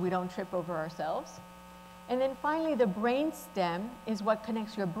balanced so we don't trip over ourselves. And then finally, the brain stem is what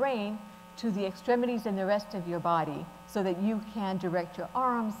connects your brain to the extremities and the rest of your body so that you can direct your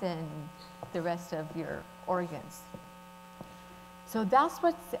arms and the rest of your organs. So that's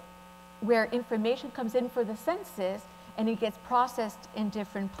where information comes in for the senses, and it gets processed in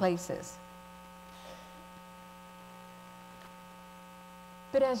different places.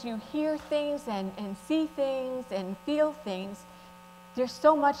 But as you hear things and see things and feel things, there's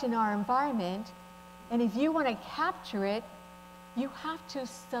so much in our environment, and if you want to capture it, you have to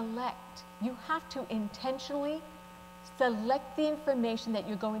select. You have to intentionally select the information that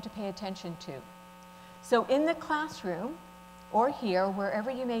you're going to pay attention to. So in the classroom, or here, wherever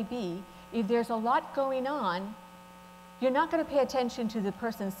you may be, if there's a lot going on, you're not going to pay attention to the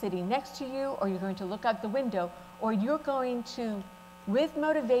person sitting next to you, or you're going to look out the window, or you're going to, with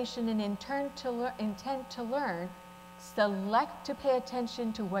motivation and intent to learn, select to pay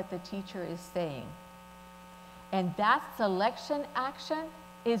attention to what the teacher is saying. And that selection action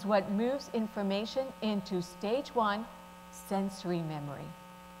is what moves information into stage 1, sensory memory.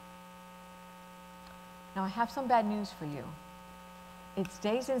 Now I have some bad news for you. It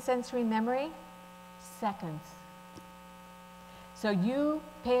stays in sensory memory seconds. So you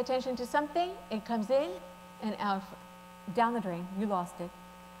pay attention to something, it comes in and out, down the drain, you lost it.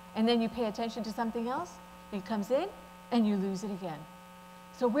 And then you pay attention to something else, it comes in and you lose it again.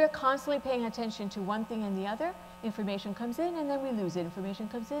 So we're constantly paying attention to one thing and the other. Information comes in and then we lose it. Information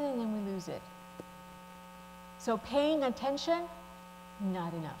comes in and then we lose it. So paying attention,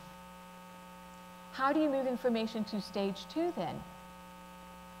 not enough. How do you move information to stage 2 then?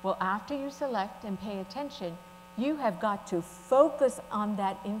 Well, after you select and pay attention, you have got to focus on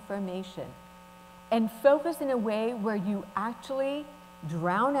that information and focus in a way where you actually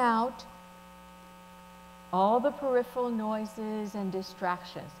drown out all the peripheral noises and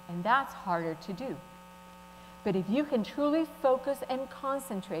distractions, and that's harder to do. But if you can truly focus and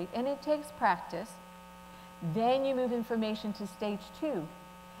concentrate, and it takes practice, then you move information to stage 2.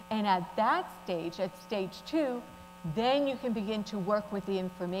 And at that stage, at stage 2, then you can begin to work with the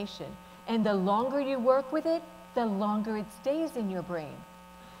information. And the longer you work with it, the longer it stays in your brain.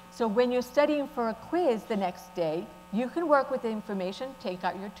 So when you're studying for a quiz the next day, you can work with the information, take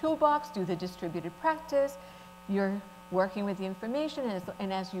out your toolbox, do the distributed practice. You're working with the information,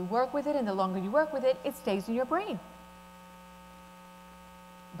 and as you work with it, and the longer you work with it, it stays in your brain.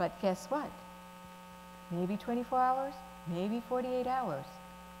 But guess what? Maybe 24 hours, maybe 48 hours,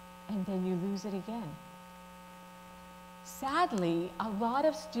 and then you lose it again. Sadly, a lot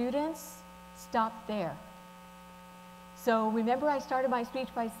of students stop there. So remember I started my speech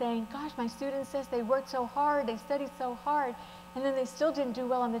by saying, gosh, my student says they worked so hard, they studied so hard, and then they still didn't do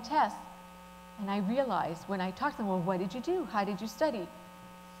well on the test. And I realized when I talked to them, well, what did you do? How did you study?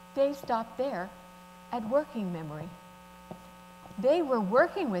 They stopped there at working memory. They were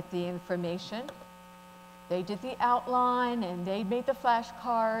working with the information. They did the outline, and they made the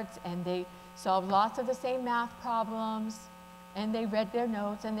flashcards, and they solved lots of the same math problems, and they read their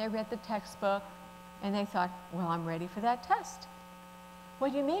notes, and they read the textbook, and they thought, well, I'm ready for that test.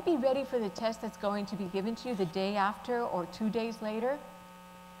 Well, you may be ready for the test that's going to be given to you the day after or 2 days later,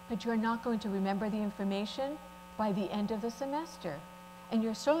 but you're not going to remember the information by the end of the semester. And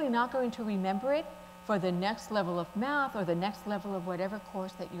you're certainly not going to remember it for the next level of math or the next level of whatever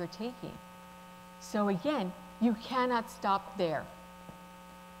course that you're taking. So again, you cannot stop there.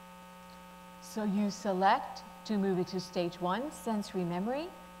 So you select to move it to stage 1, sensory memory.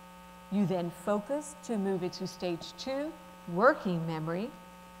 You then focus to move it to stage 2, working memory.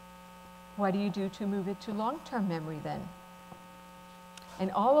 What do you do to move it to long-term memory then?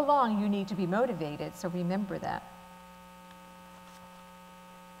 And all along, you need to be motivated, so remember that.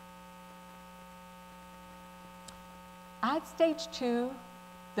 At stage 2,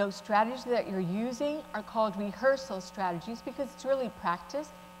 those strategies that you're using are called rehearsal strategies because it's really practice,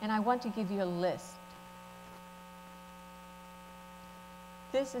 and I want to give you a list.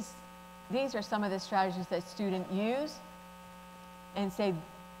 These are some of the strategies that students use and say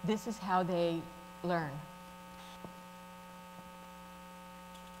this is how they learn.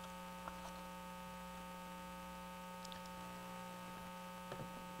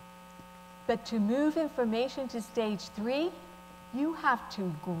 But to move information to stage 3, you have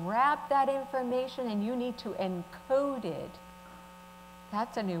to grab that information and you need to encode it.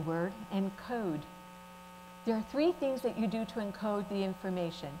 That's a new word, encode. There are 3 things that you do to encode the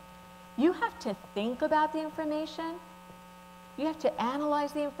information. You have to think about the information, you have to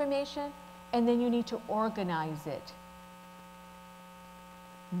analyze the information, and then you need to organize it.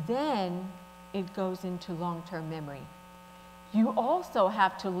 Then it goes into long-term memory. You also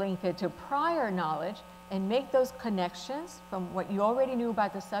have to link it to prior knowledge and make those connections from what you already knew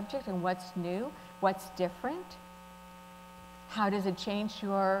about the subject and what's new, what's different. How does it change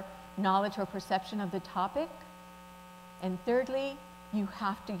your knowledge or perception of the topic? And thirdly, you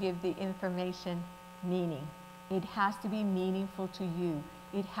have to give the information meaning. It has to be meaningful to you.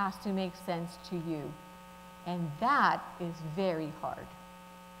 It has to make sense to you. And that is very hard.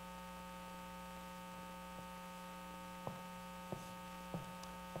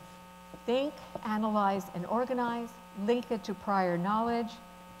 Think, analyze, and organize, link it to prior knowledge,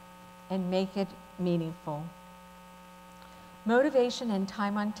 and make it meaningful. Motivation and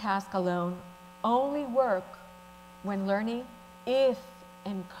time on task alone only work when learning if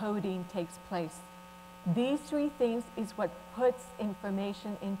encoding takes place. These 3 things is what puts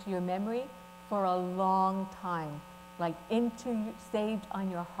information into your memory for a long time, like saved on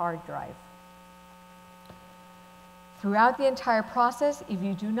your hard drive. Throughout the entire process, if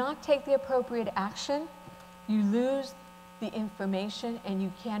you do not take the appropriate action, you lose the information and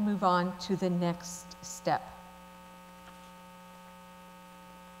you can move on to the next step.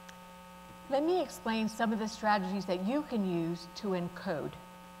 Let me explain some of the strategies that you can use to encode.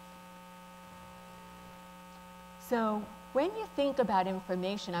 So when you think about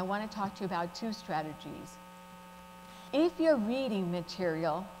information, I want to talk to you about 2 strategies. If you're reading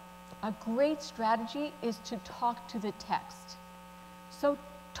material, a great strategy is to talk to the text. So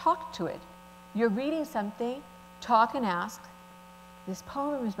talk to it. You're reading something, talk and ask. This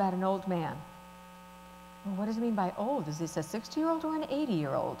poem is about an old man. Well, what does it mean by old? Is this a 60-year-old or an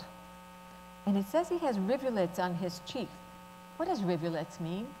 80-year-old? And it says he has rivulets on his cheek. What does rivulets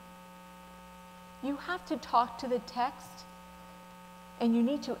mean? You have to talk to the text, and you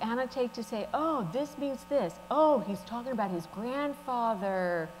need to annotate to say, oh, this means this. Oh, he's talking about his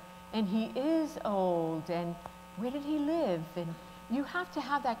grandfather, and he is old, and where did he live? And you have to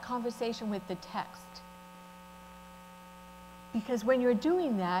have that conversation with the text. Because when you're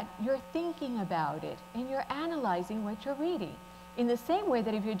doing that, you're thinking about it, and you're analyzing what you're reading. In the same way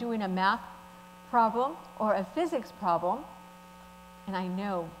that if you're doing a math problem or a physics problem, and I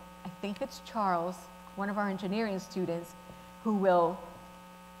think it's Charles, one of our engineering students, who will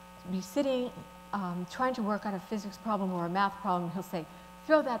be sitting trying to work out a physics problem or a math problem. He'll say,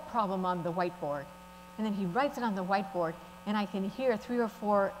 throw that problem on the whiteboard. And then he writes it on the whiteboard, and I can hear 3 or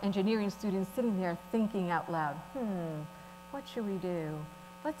 4 engineering students sitting there thinking out loud, what should we do?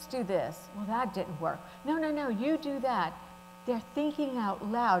 Let's do this. Well, that didn't work. No, no, no, you do that. They're thinking out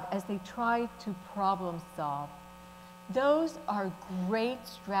loud as they try to problem solve. Those are great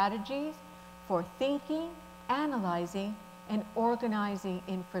strategies for thinking, analyzing, and organizing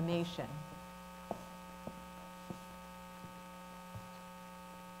information.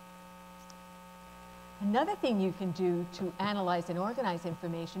 Another thing you can do to analyze and organize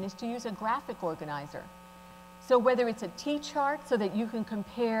information is to use a graphic organizer. So whether it's a T-chart so that you can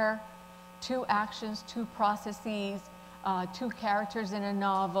compare 2 actions, 2 processes, 2 characters in a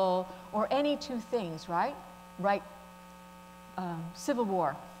novel, or any 2 things, right? Write Civil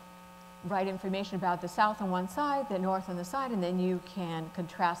War. Write information about the South on one side, the North on the side, and then you can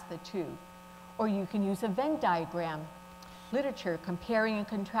contrast the 2. Or you can use a Venn diagram, literature, comparing and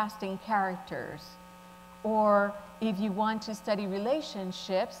contrasting characters. Or if you want to study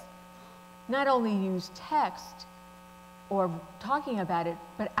relationships, not only use text or talking about it,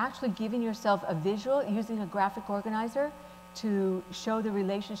 but actually giving yourself a visual, using a graphic organizer to show the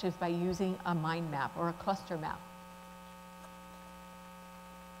relationships by using a mind map or a cluster map.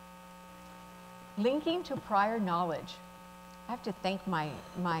 Linking to prior knowledge. I have to thank my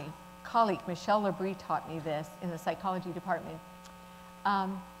colleague, Michelle Labrie, taught me this in the psychology department.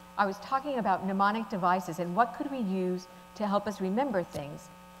 I was talking about mnemonic devices and what could we use to help us remember things.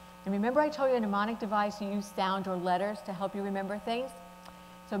 And remember I told you a mnemonic device, you use sound or letters to help you remember things?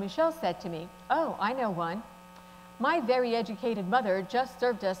 So Michelle said to me, oh, I know one. My very educated mother just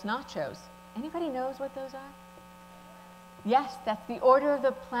served us nachos. Anybody knows what those are? Yes, that's the order of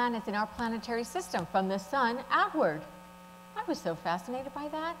the planets in our planetary system, from the sun outward. I was so fascinated by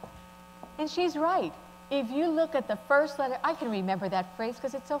that. And she's right. If you look at the first letter, I can remember that phrase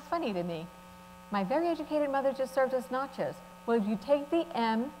because it's so funny to me. My very educated mother just served us nachos. Well, if you take the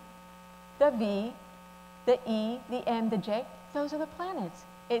M, the V, the E, the M, the J, those are the planets.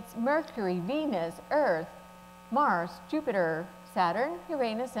 It's Mercury, Venus, Earth, Mars, Jupiter, Saturn,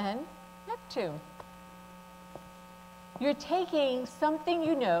 Uranus, and Neptune. You're taking something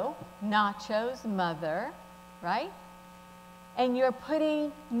you know, nachos, mother, right? And you're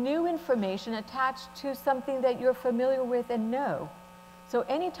putting new information attached to something that you're familiar with and know. So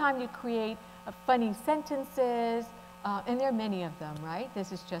anytime you create funny sentences, and there are many of them, right?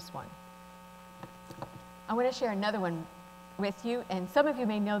 This is just one. I want to share another one with you, and some of you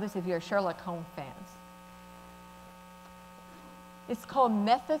may know this if you're Sherlock Holmes fans. It's called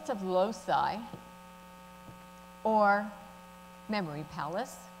Methods of Loci, or Memory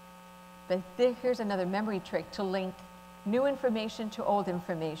Palace. But here's another memory trick to link new information to old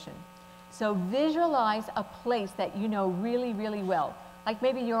information. So visualize a place that you know really, really well, like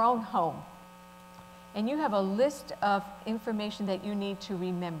maybe your own home. And you have a list of information that you need to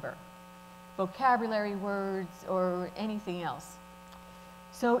remember, vocabulary words or anything else.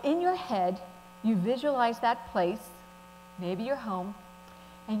 So in your head, you visualize that place, maybe your home,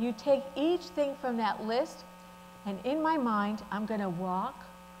 and you take each thing from that list, and in my mind, I'm going to walk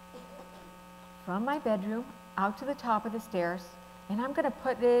from my bedroom out to the top of the stairs, and I'm going to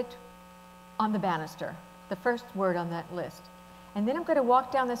put it on the banister, the first word on that list. And then I'm going to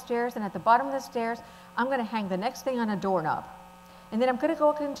walk down the stairs, and at the bottom of the stairs, I'm going to hang the next thing on a doorknob. And then I'm going to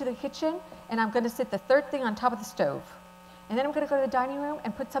go into the kitchen, and I'm going to sit the third thing on top of the stove. And then I'm going to go to the dining room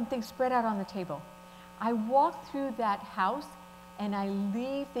and put something spread out on the table. I walk through that house, and I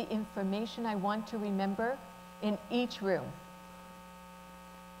leave the information I want to remember in each room.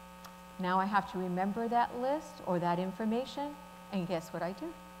 Now I have to remember that list or that information, and guess what I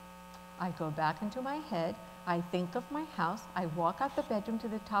do? I go back into my head, I think of my house, I walk out the bedroom to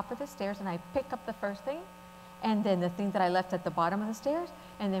the top of the stairs, and I pick up the first thing, and then the thing that I left at the bottom of the stairs,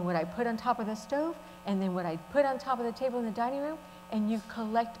 and then what I put on top of the stove, and then what I put on top of the table in the dining room, and you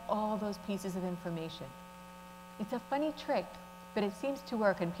collect all those pieces of information. It's a funny trick, but it seems to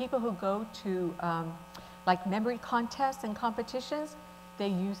work. And people who go to like memory contests and competitions, they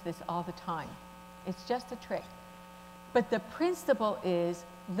use this all the time. It's just a trick. But the principle is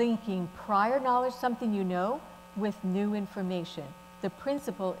linking prior knowledge, something you know, with new information. The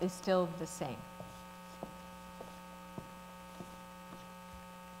principle is still the same.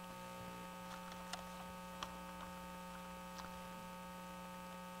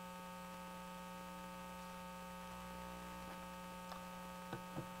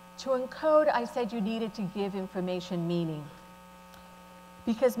 To encode, I said you needed to give information meaning,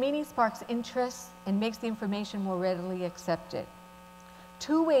 because meaning sparks interest and makes the information more readily accepted.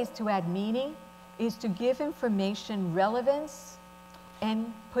 Two ways to add meaning is to give information relevance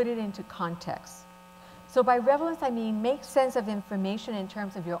and put it into context. So by relevance, I mean make sense of information in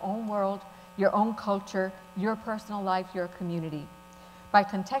terms of your own world, your own culture, your personal life, your community. By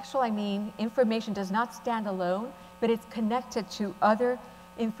contextual, I mean information does not stand alone, but it's connected to other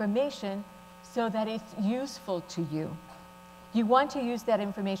information so that it's useful to you. You want to use that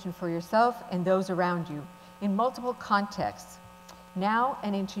information for yourself and those around you in multiple contexts, now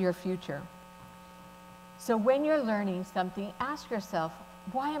and into your future. So when you're learning something, ask yourself,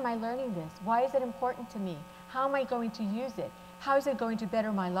 why am I learning this? Why is it important to me? How am I going to use it? How is it going to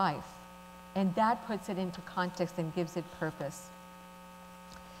better my life? And that puts it into context and gives it purpose.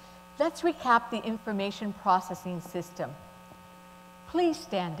 Let's recap the information processing system. Please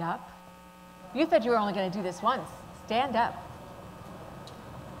stand up. You thought you were only going to do this once. Stand up.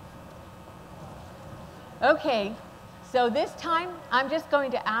 Okay, so this time I'm just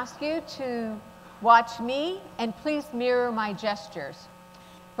going to ask you to watch me and please mirror my gestures.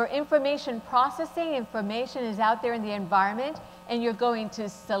 For information processing, information is out there in the environment, and you're going to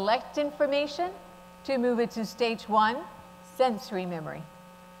select information to move it to stage 1, sensory memory.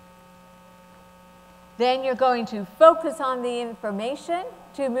 Then you're going to focus on the information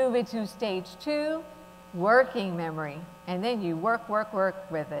to move it to stage 2, working memory. And then you work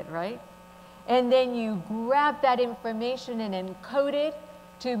with it, right? And then you grab that information and encode it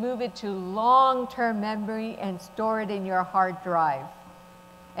to move it to long-term memory and store it in your hard drive.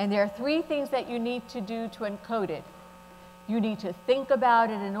 And there are 3 things that you need to do to encode it. You need to think about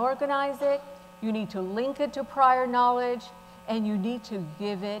it and organize it. You need to link it to prior knowledge. And you need to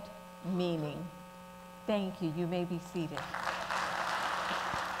give it meaning. Thank you. You may be seated.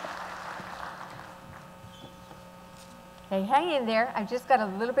 Hey, hang in there. I've just got a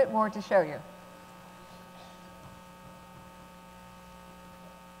little bit more to show you.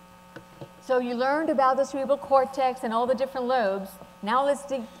 So you learned about the cerebral cortex and all the different lobes. Now let's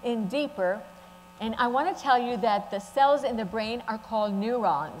dig in deeper. And I want to tell you that the cells in the brain are called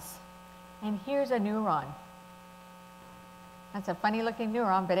neurons. And here's a neuron. That's a funny looking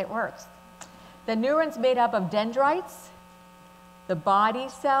neuron, but it works. The neuron's made up of dendrites, the body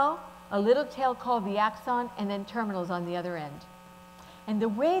cell, a little tail called the axon, and then terminals on the other end. And the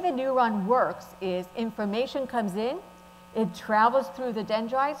way the neuron works is information comes in, it travels through the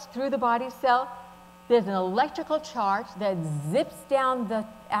dendrites, through the body cell. There's an electrical charge that zips down the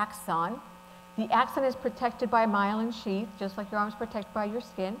axon. The axon is protected by a myelin sheath, just like your arm is protected by your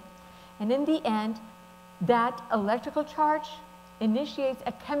skin. And in the end, that electrical charge initiates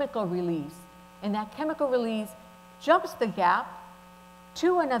a chemical release. And that chemical release jumps the gap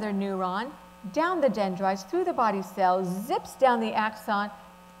to another neuron, down the dendrites, through the body cell, zips down the axon,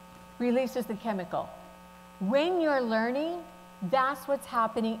 releases the chemical. When you're learning, that's what's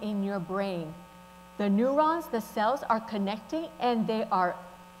happening in your brain. The neurons, the cells, are connecting, and they are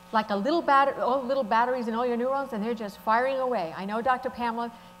like a little all little batteries in all your neurons, and they're just firing away. I know Dr.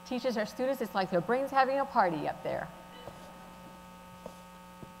 Pamela teaches her students, it's like their brain's having a party up there.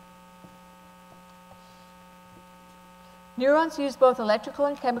 Neurons use both electrical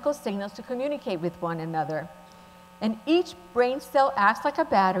and chemical signals to communicate with one another. And each brain cell acts like a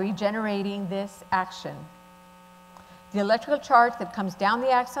battery, generating this action. The electrical charge that comes down the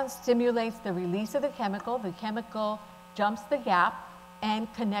axon stimulates the release of the chemical. The chemical jumps the gap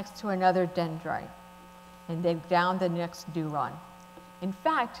and connects to another dendrite, and then down the next neuron. In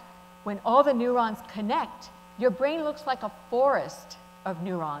fact, when all the neurons connect, your brain looks like a forest of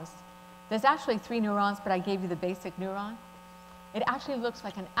neurons. There's actually 3 neurons, but I gave you the basic neuron. It actually looks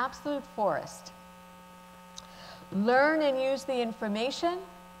like an absolute forest. Learn and use the information,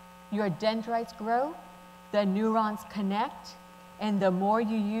 your dendrites grow, the neurons connect, and the more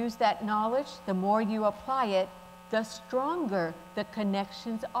you use that knowledge, the more you apply it, the stronger the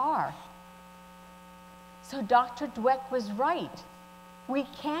connections are. So Dr. Dweck was right. We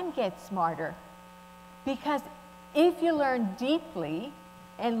can get smarter, because if you learn deeply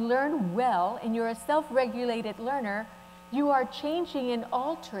and learn well, and you're a self-regulated learner, you are changing and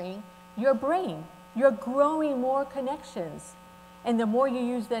altering your brain. You're growing more connections. And the more you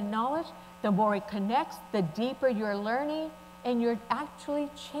use that knowledge, the more it connects, the deeper you're learning, and you're actually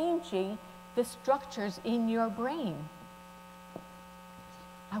changing the structures in your brain.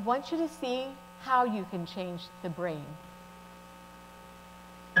 I want you to see how you can change the brain.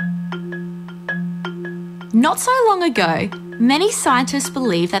 Not so long ago, many scientists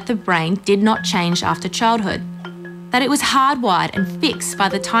believed that the brain did not change after childhood, that it was hardwired and fixed by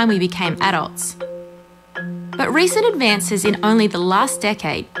the time we became adults. But recent advances in only the last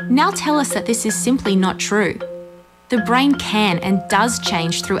decade now tell us that this is simply not true. The brain can and does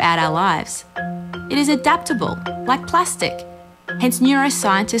change throughout our lives. It is adaptable, like plastic. Hence,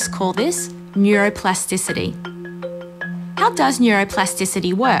 neuroscientists call this neuroplasticity. How does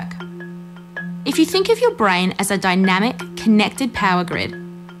neuroplasticity work? If you think of your brain as a dynamic, connected power grid,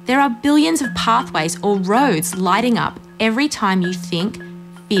 there are billions of pathways or roads lighting up every time you think,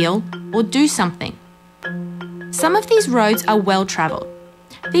 feel, or do something. Some of these roads are well-travelled.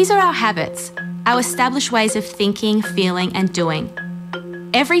 These are our habits, our established ways of thinking, feeling, and doing.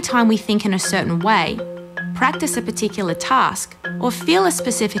 Every time we think in a certain way, practice a particular task, or feel a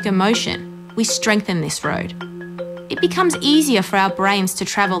specific emotion, we strengthen this road. It becomes easier for our brains to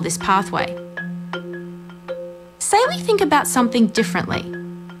travel this pathway. Say we think about something differently,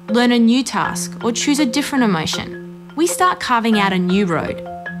 learn a new task, or choose a different emotion. We start carving out a new road.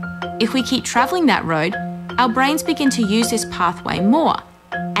 If we keep travelling that road, our brains begin to use this pathway more,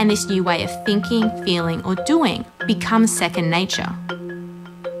 and this new way of thinking, feeling, or doing becomes second nature.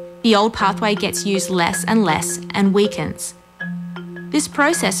 The old pathway gets used less and weakens. This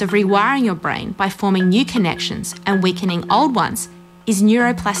process of rewiring your brain by forming new connections and weakening old ones is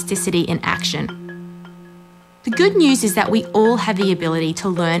neuroplasticity in action. The good news is that we all have the ability to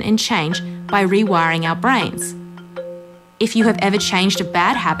learn and change by rewiring our brains. If you have ever changed a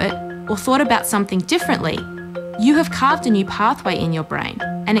bad habit or thought about something differently, you have carved a new pathway in your brain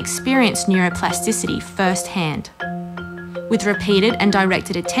and experienced neuroplasticity firsthand. With repeated and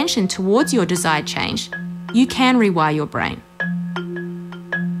directed attention towards your desired change, you can rewire your brain.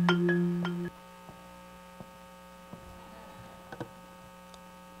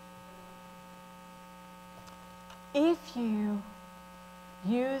 If you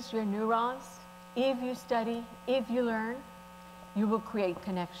use your neurons, if you study, if you learn, you will create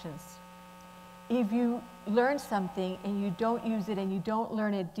connections. If you learn something and you don't use it and you don't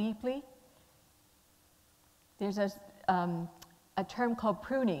learn it deeply, there's a term called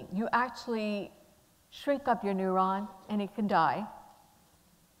pruning. You actually shrink up your neuron and it can die.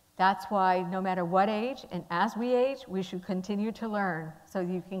 That's why no matter what age, and as we age, we should continue to learn so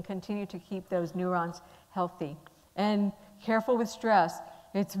you can continue to keep those neurons healthy. And careful with stress.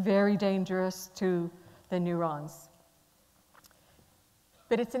 It's very dangerous to the neurons.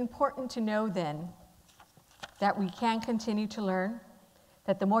 But it's important to know then that we can continue to learn,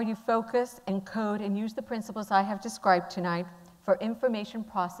 that the more you focus and code and use the principles I have described tonight for information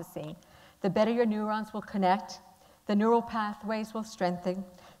processing, the better your neurons will connect, the neural pathways will strengthen,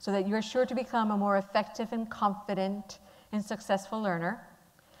 so that you're sure to become a more effective and confident and successful learner.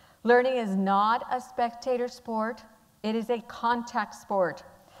 Learning is not a spectator sport. It is a contact sport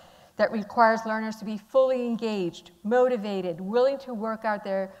that requires learners to be fully engaged, motivated, willing to work out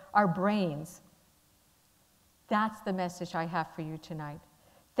our brains. That's the message I have for you tonight.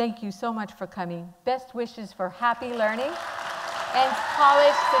 Thank you so much for coming. Best wishes for happy learning and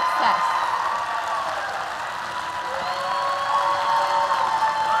college success.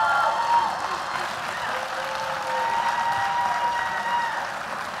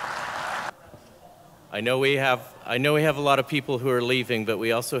 I know we have a lot of people who are leaving, but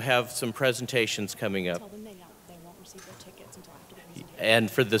we also have some presentations coming up. Tell them they won't receive their tickets until after the presentation.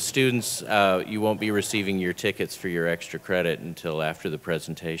 And for the students, you won't be receiving your tickets for your extra credit until after the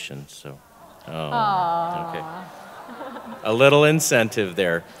presentation. So, okay, a little incentive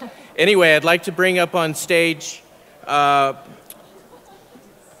there. Anyway, I'd like to bring up on stage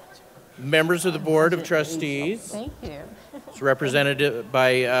members of the Board of Trustees. Thank you. It's represented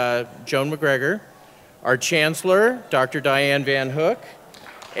by Joan McGregor, our Chancellor, Dr. Diane Van Hook,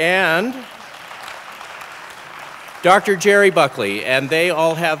 and Dr. Jerry Buckley, and they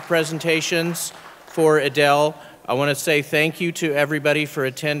all have presentations for Edel. I want to say thank you to everybody for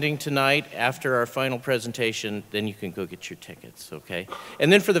attending tonight. After our final presentation, then you can go get your tickets, okay?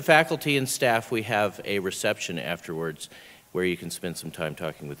 And then for the faculty and staff, we have a reception afterwards where you can spend some time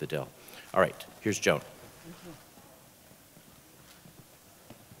talking with Edel. All right, here's Joan.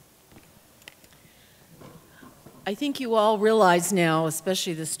 I think you all realize now,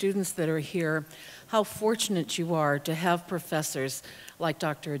 especially the students that are here, how fortunate you are to have professors like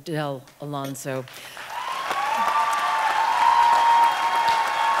Dr. Edel Alonso.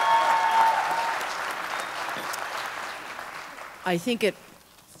 I think it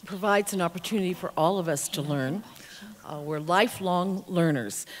provides an opportunity for all of us to learn. We're lifelong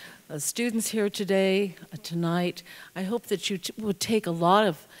learners. Students here today, tonight, I hope that you would take a lot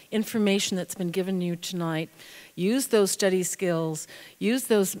of information that's been given you tonight, use those study skills, use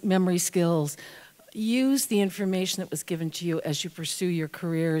those memory skills, use the information that was given to you as you pursue your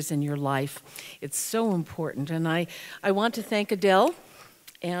careers and your life. It's so important. And I want to thank Edel,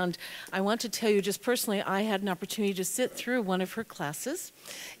 and I want to tell you just personally, I had an opportunity to sit through one of her classes,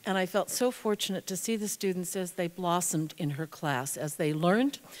 and I felt so fortunate to see the students as they blossomed in her class, as they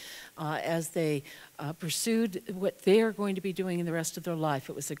learned, as they pursued what they are going to be doing in the rest of their life.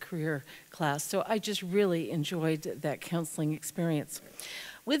 It was a career class. So I just really enjoyed that counseling experience.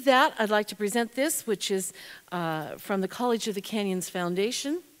 With that, I'd like to present this, which is from the College of the Canyons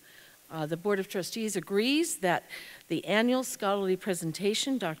Foundation. The Board of Trustees agrees that the annual scholarly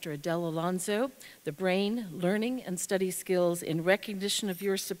presentation, Dr. Edel Alonso, The Brain, Learning and Study Skills in Recognition of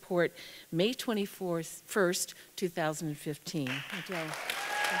Your Support, May 21st, 2015. Edel,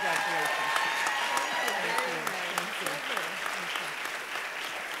 congratulations.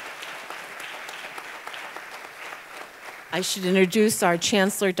 I should introduce our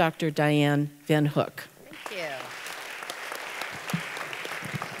Chancellor, Dr. Diane Van Hook. Thank you.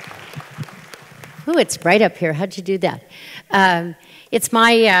 Ooh, it's bright up here. How'd you do that? It's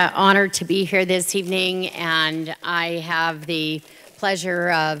my honor to be here this evening, and I have the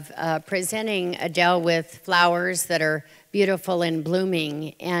pleasure of presenting Edel with flowers that are beautiful and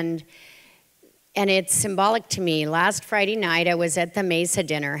blooming, and it's symbolic to me. Last Friday night, I was at the Mesa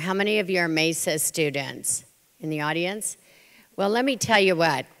dinner. How many of you are Mesa students in the audience? Well, let me tell you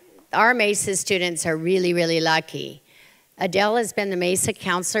what. Our Mesa students are really, really lucky. Edel has been the Mesa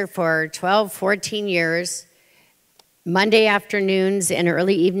counselor for 12, 14 years. Monday afternoons and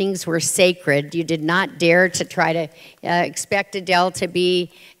early evenings were sacred. You did not dare to try to expect Edel to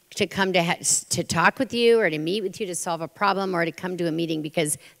come to talk with you or to meet with you to solve a problem or to come to a meeting,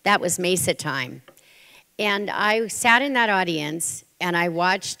 because that was Mesa time. And I sat in that audience and I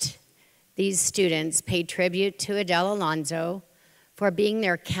watched these students pay tribute to Edel Alonso for being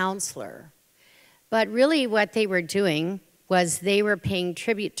their counselor. But really what they were doing was they were paying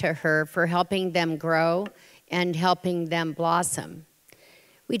tribute to her for helping them grow and helping them blossom.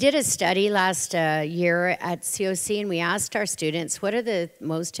 We did a study last year at COC, and we asked our students, what are the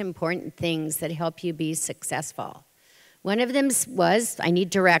most important things that help you be successful? One of them was, I need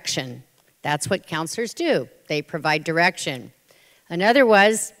direction. That's what counselors do. They provide direction. Another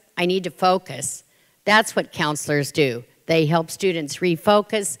was, I need to focus. That's what counselors do. They help students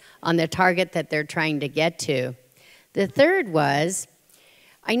refocus on the target that they're trying to get to. The third was,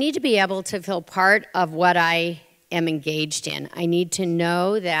 I need to be able to feel part of what I am engaged in. I need to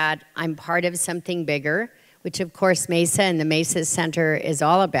know that I'm part of something bigger, which of course Mesa and the Mesa Center is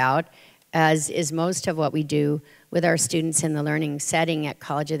all about, as is most of what we do with our students in the learning setting at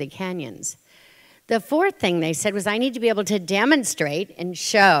College of the Canyons. The fourth thing they said was, I need to be able to demonstrate and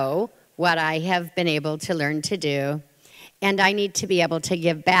show what I have been able to learn to do, and I need to be able to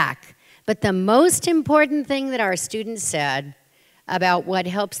give back. But the most important thing that our students said about what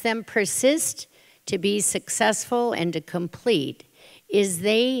helps them persist to be successful and to complete is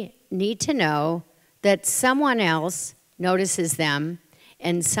they need to know that someone else notices them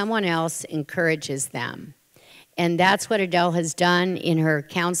and someone else encourages them. And that's what Edel has done in her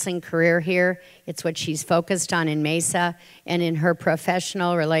counseling career here. It's what she's focused on in Mesa and in her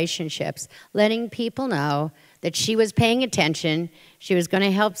professional relationships, letting people know that she was paying attention, she was going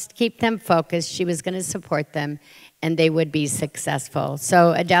to help keep them focused, she was going to support them, and they would be successful.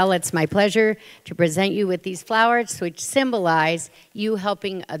 So Edel, it's my pleasure to present you with these flowers, which symbolize you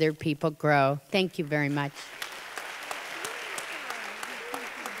helping other people grow. Thank you very much.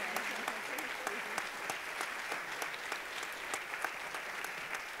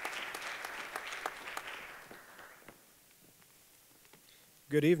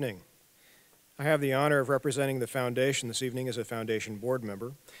 Good evening. I have the honor of representing the Foundation this evening as a Foundation board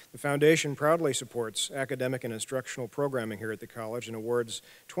member. The Foundation proudly supports academic and instructional programming here at the college and awards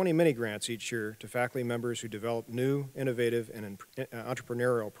 20 mini-grants each year to faculty members who develop new, innovative, and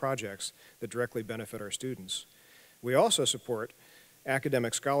entrepreneurial projects that directly benefit our students. We also support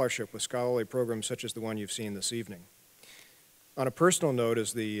academic scholarship with scholarly programs such as the one you've seen this evening. On a personal note,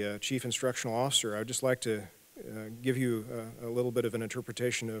 as the Chief Instructional Officer, I would just like to give you a little bit of an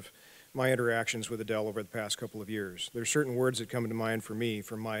interpretation of my interactions with Edel over the past couple of years. There are certain words that come to mind for me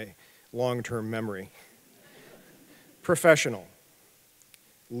from my long-term memory. Professional,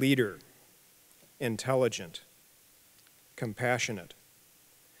 leader, intelligent, compassionate,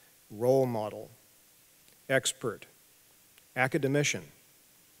 role model, expert, academician,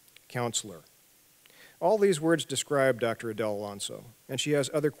 counselor. All these words describe Dr. Edel Alonso, and she has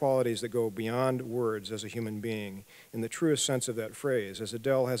other qualities that go beyond words as a human being in the truest sense of that phrase, as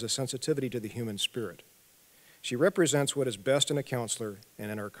Edel has a sensitivity to the human spirit. She represents what is best in a counselor and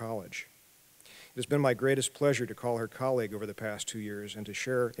in our college. It has been my greatest pleasure to call her colleague over the past 2 years and to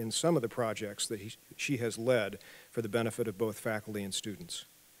share in some of the projects that she has led for the benefit of both faculty and students.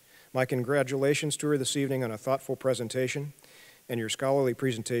 My congratulations to her this evening on a thoughtful presentation and your scholarly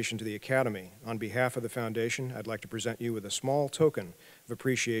presentation to the Academy. On behalf of the Foundation, I'd like to present you with a small token of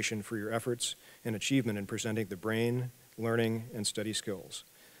appreciation for your efforts and achievement in presenting the brain, learning, and study skills.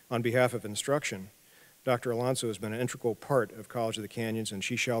 On behalf of instruction, Dr. Alonso has been an integral part of College of the Canyons, and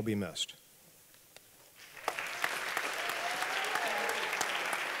she shall be missed.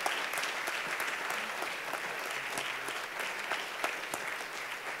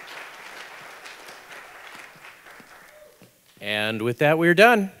 And with that, we're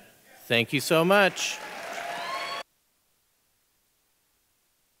done. Thank you so much.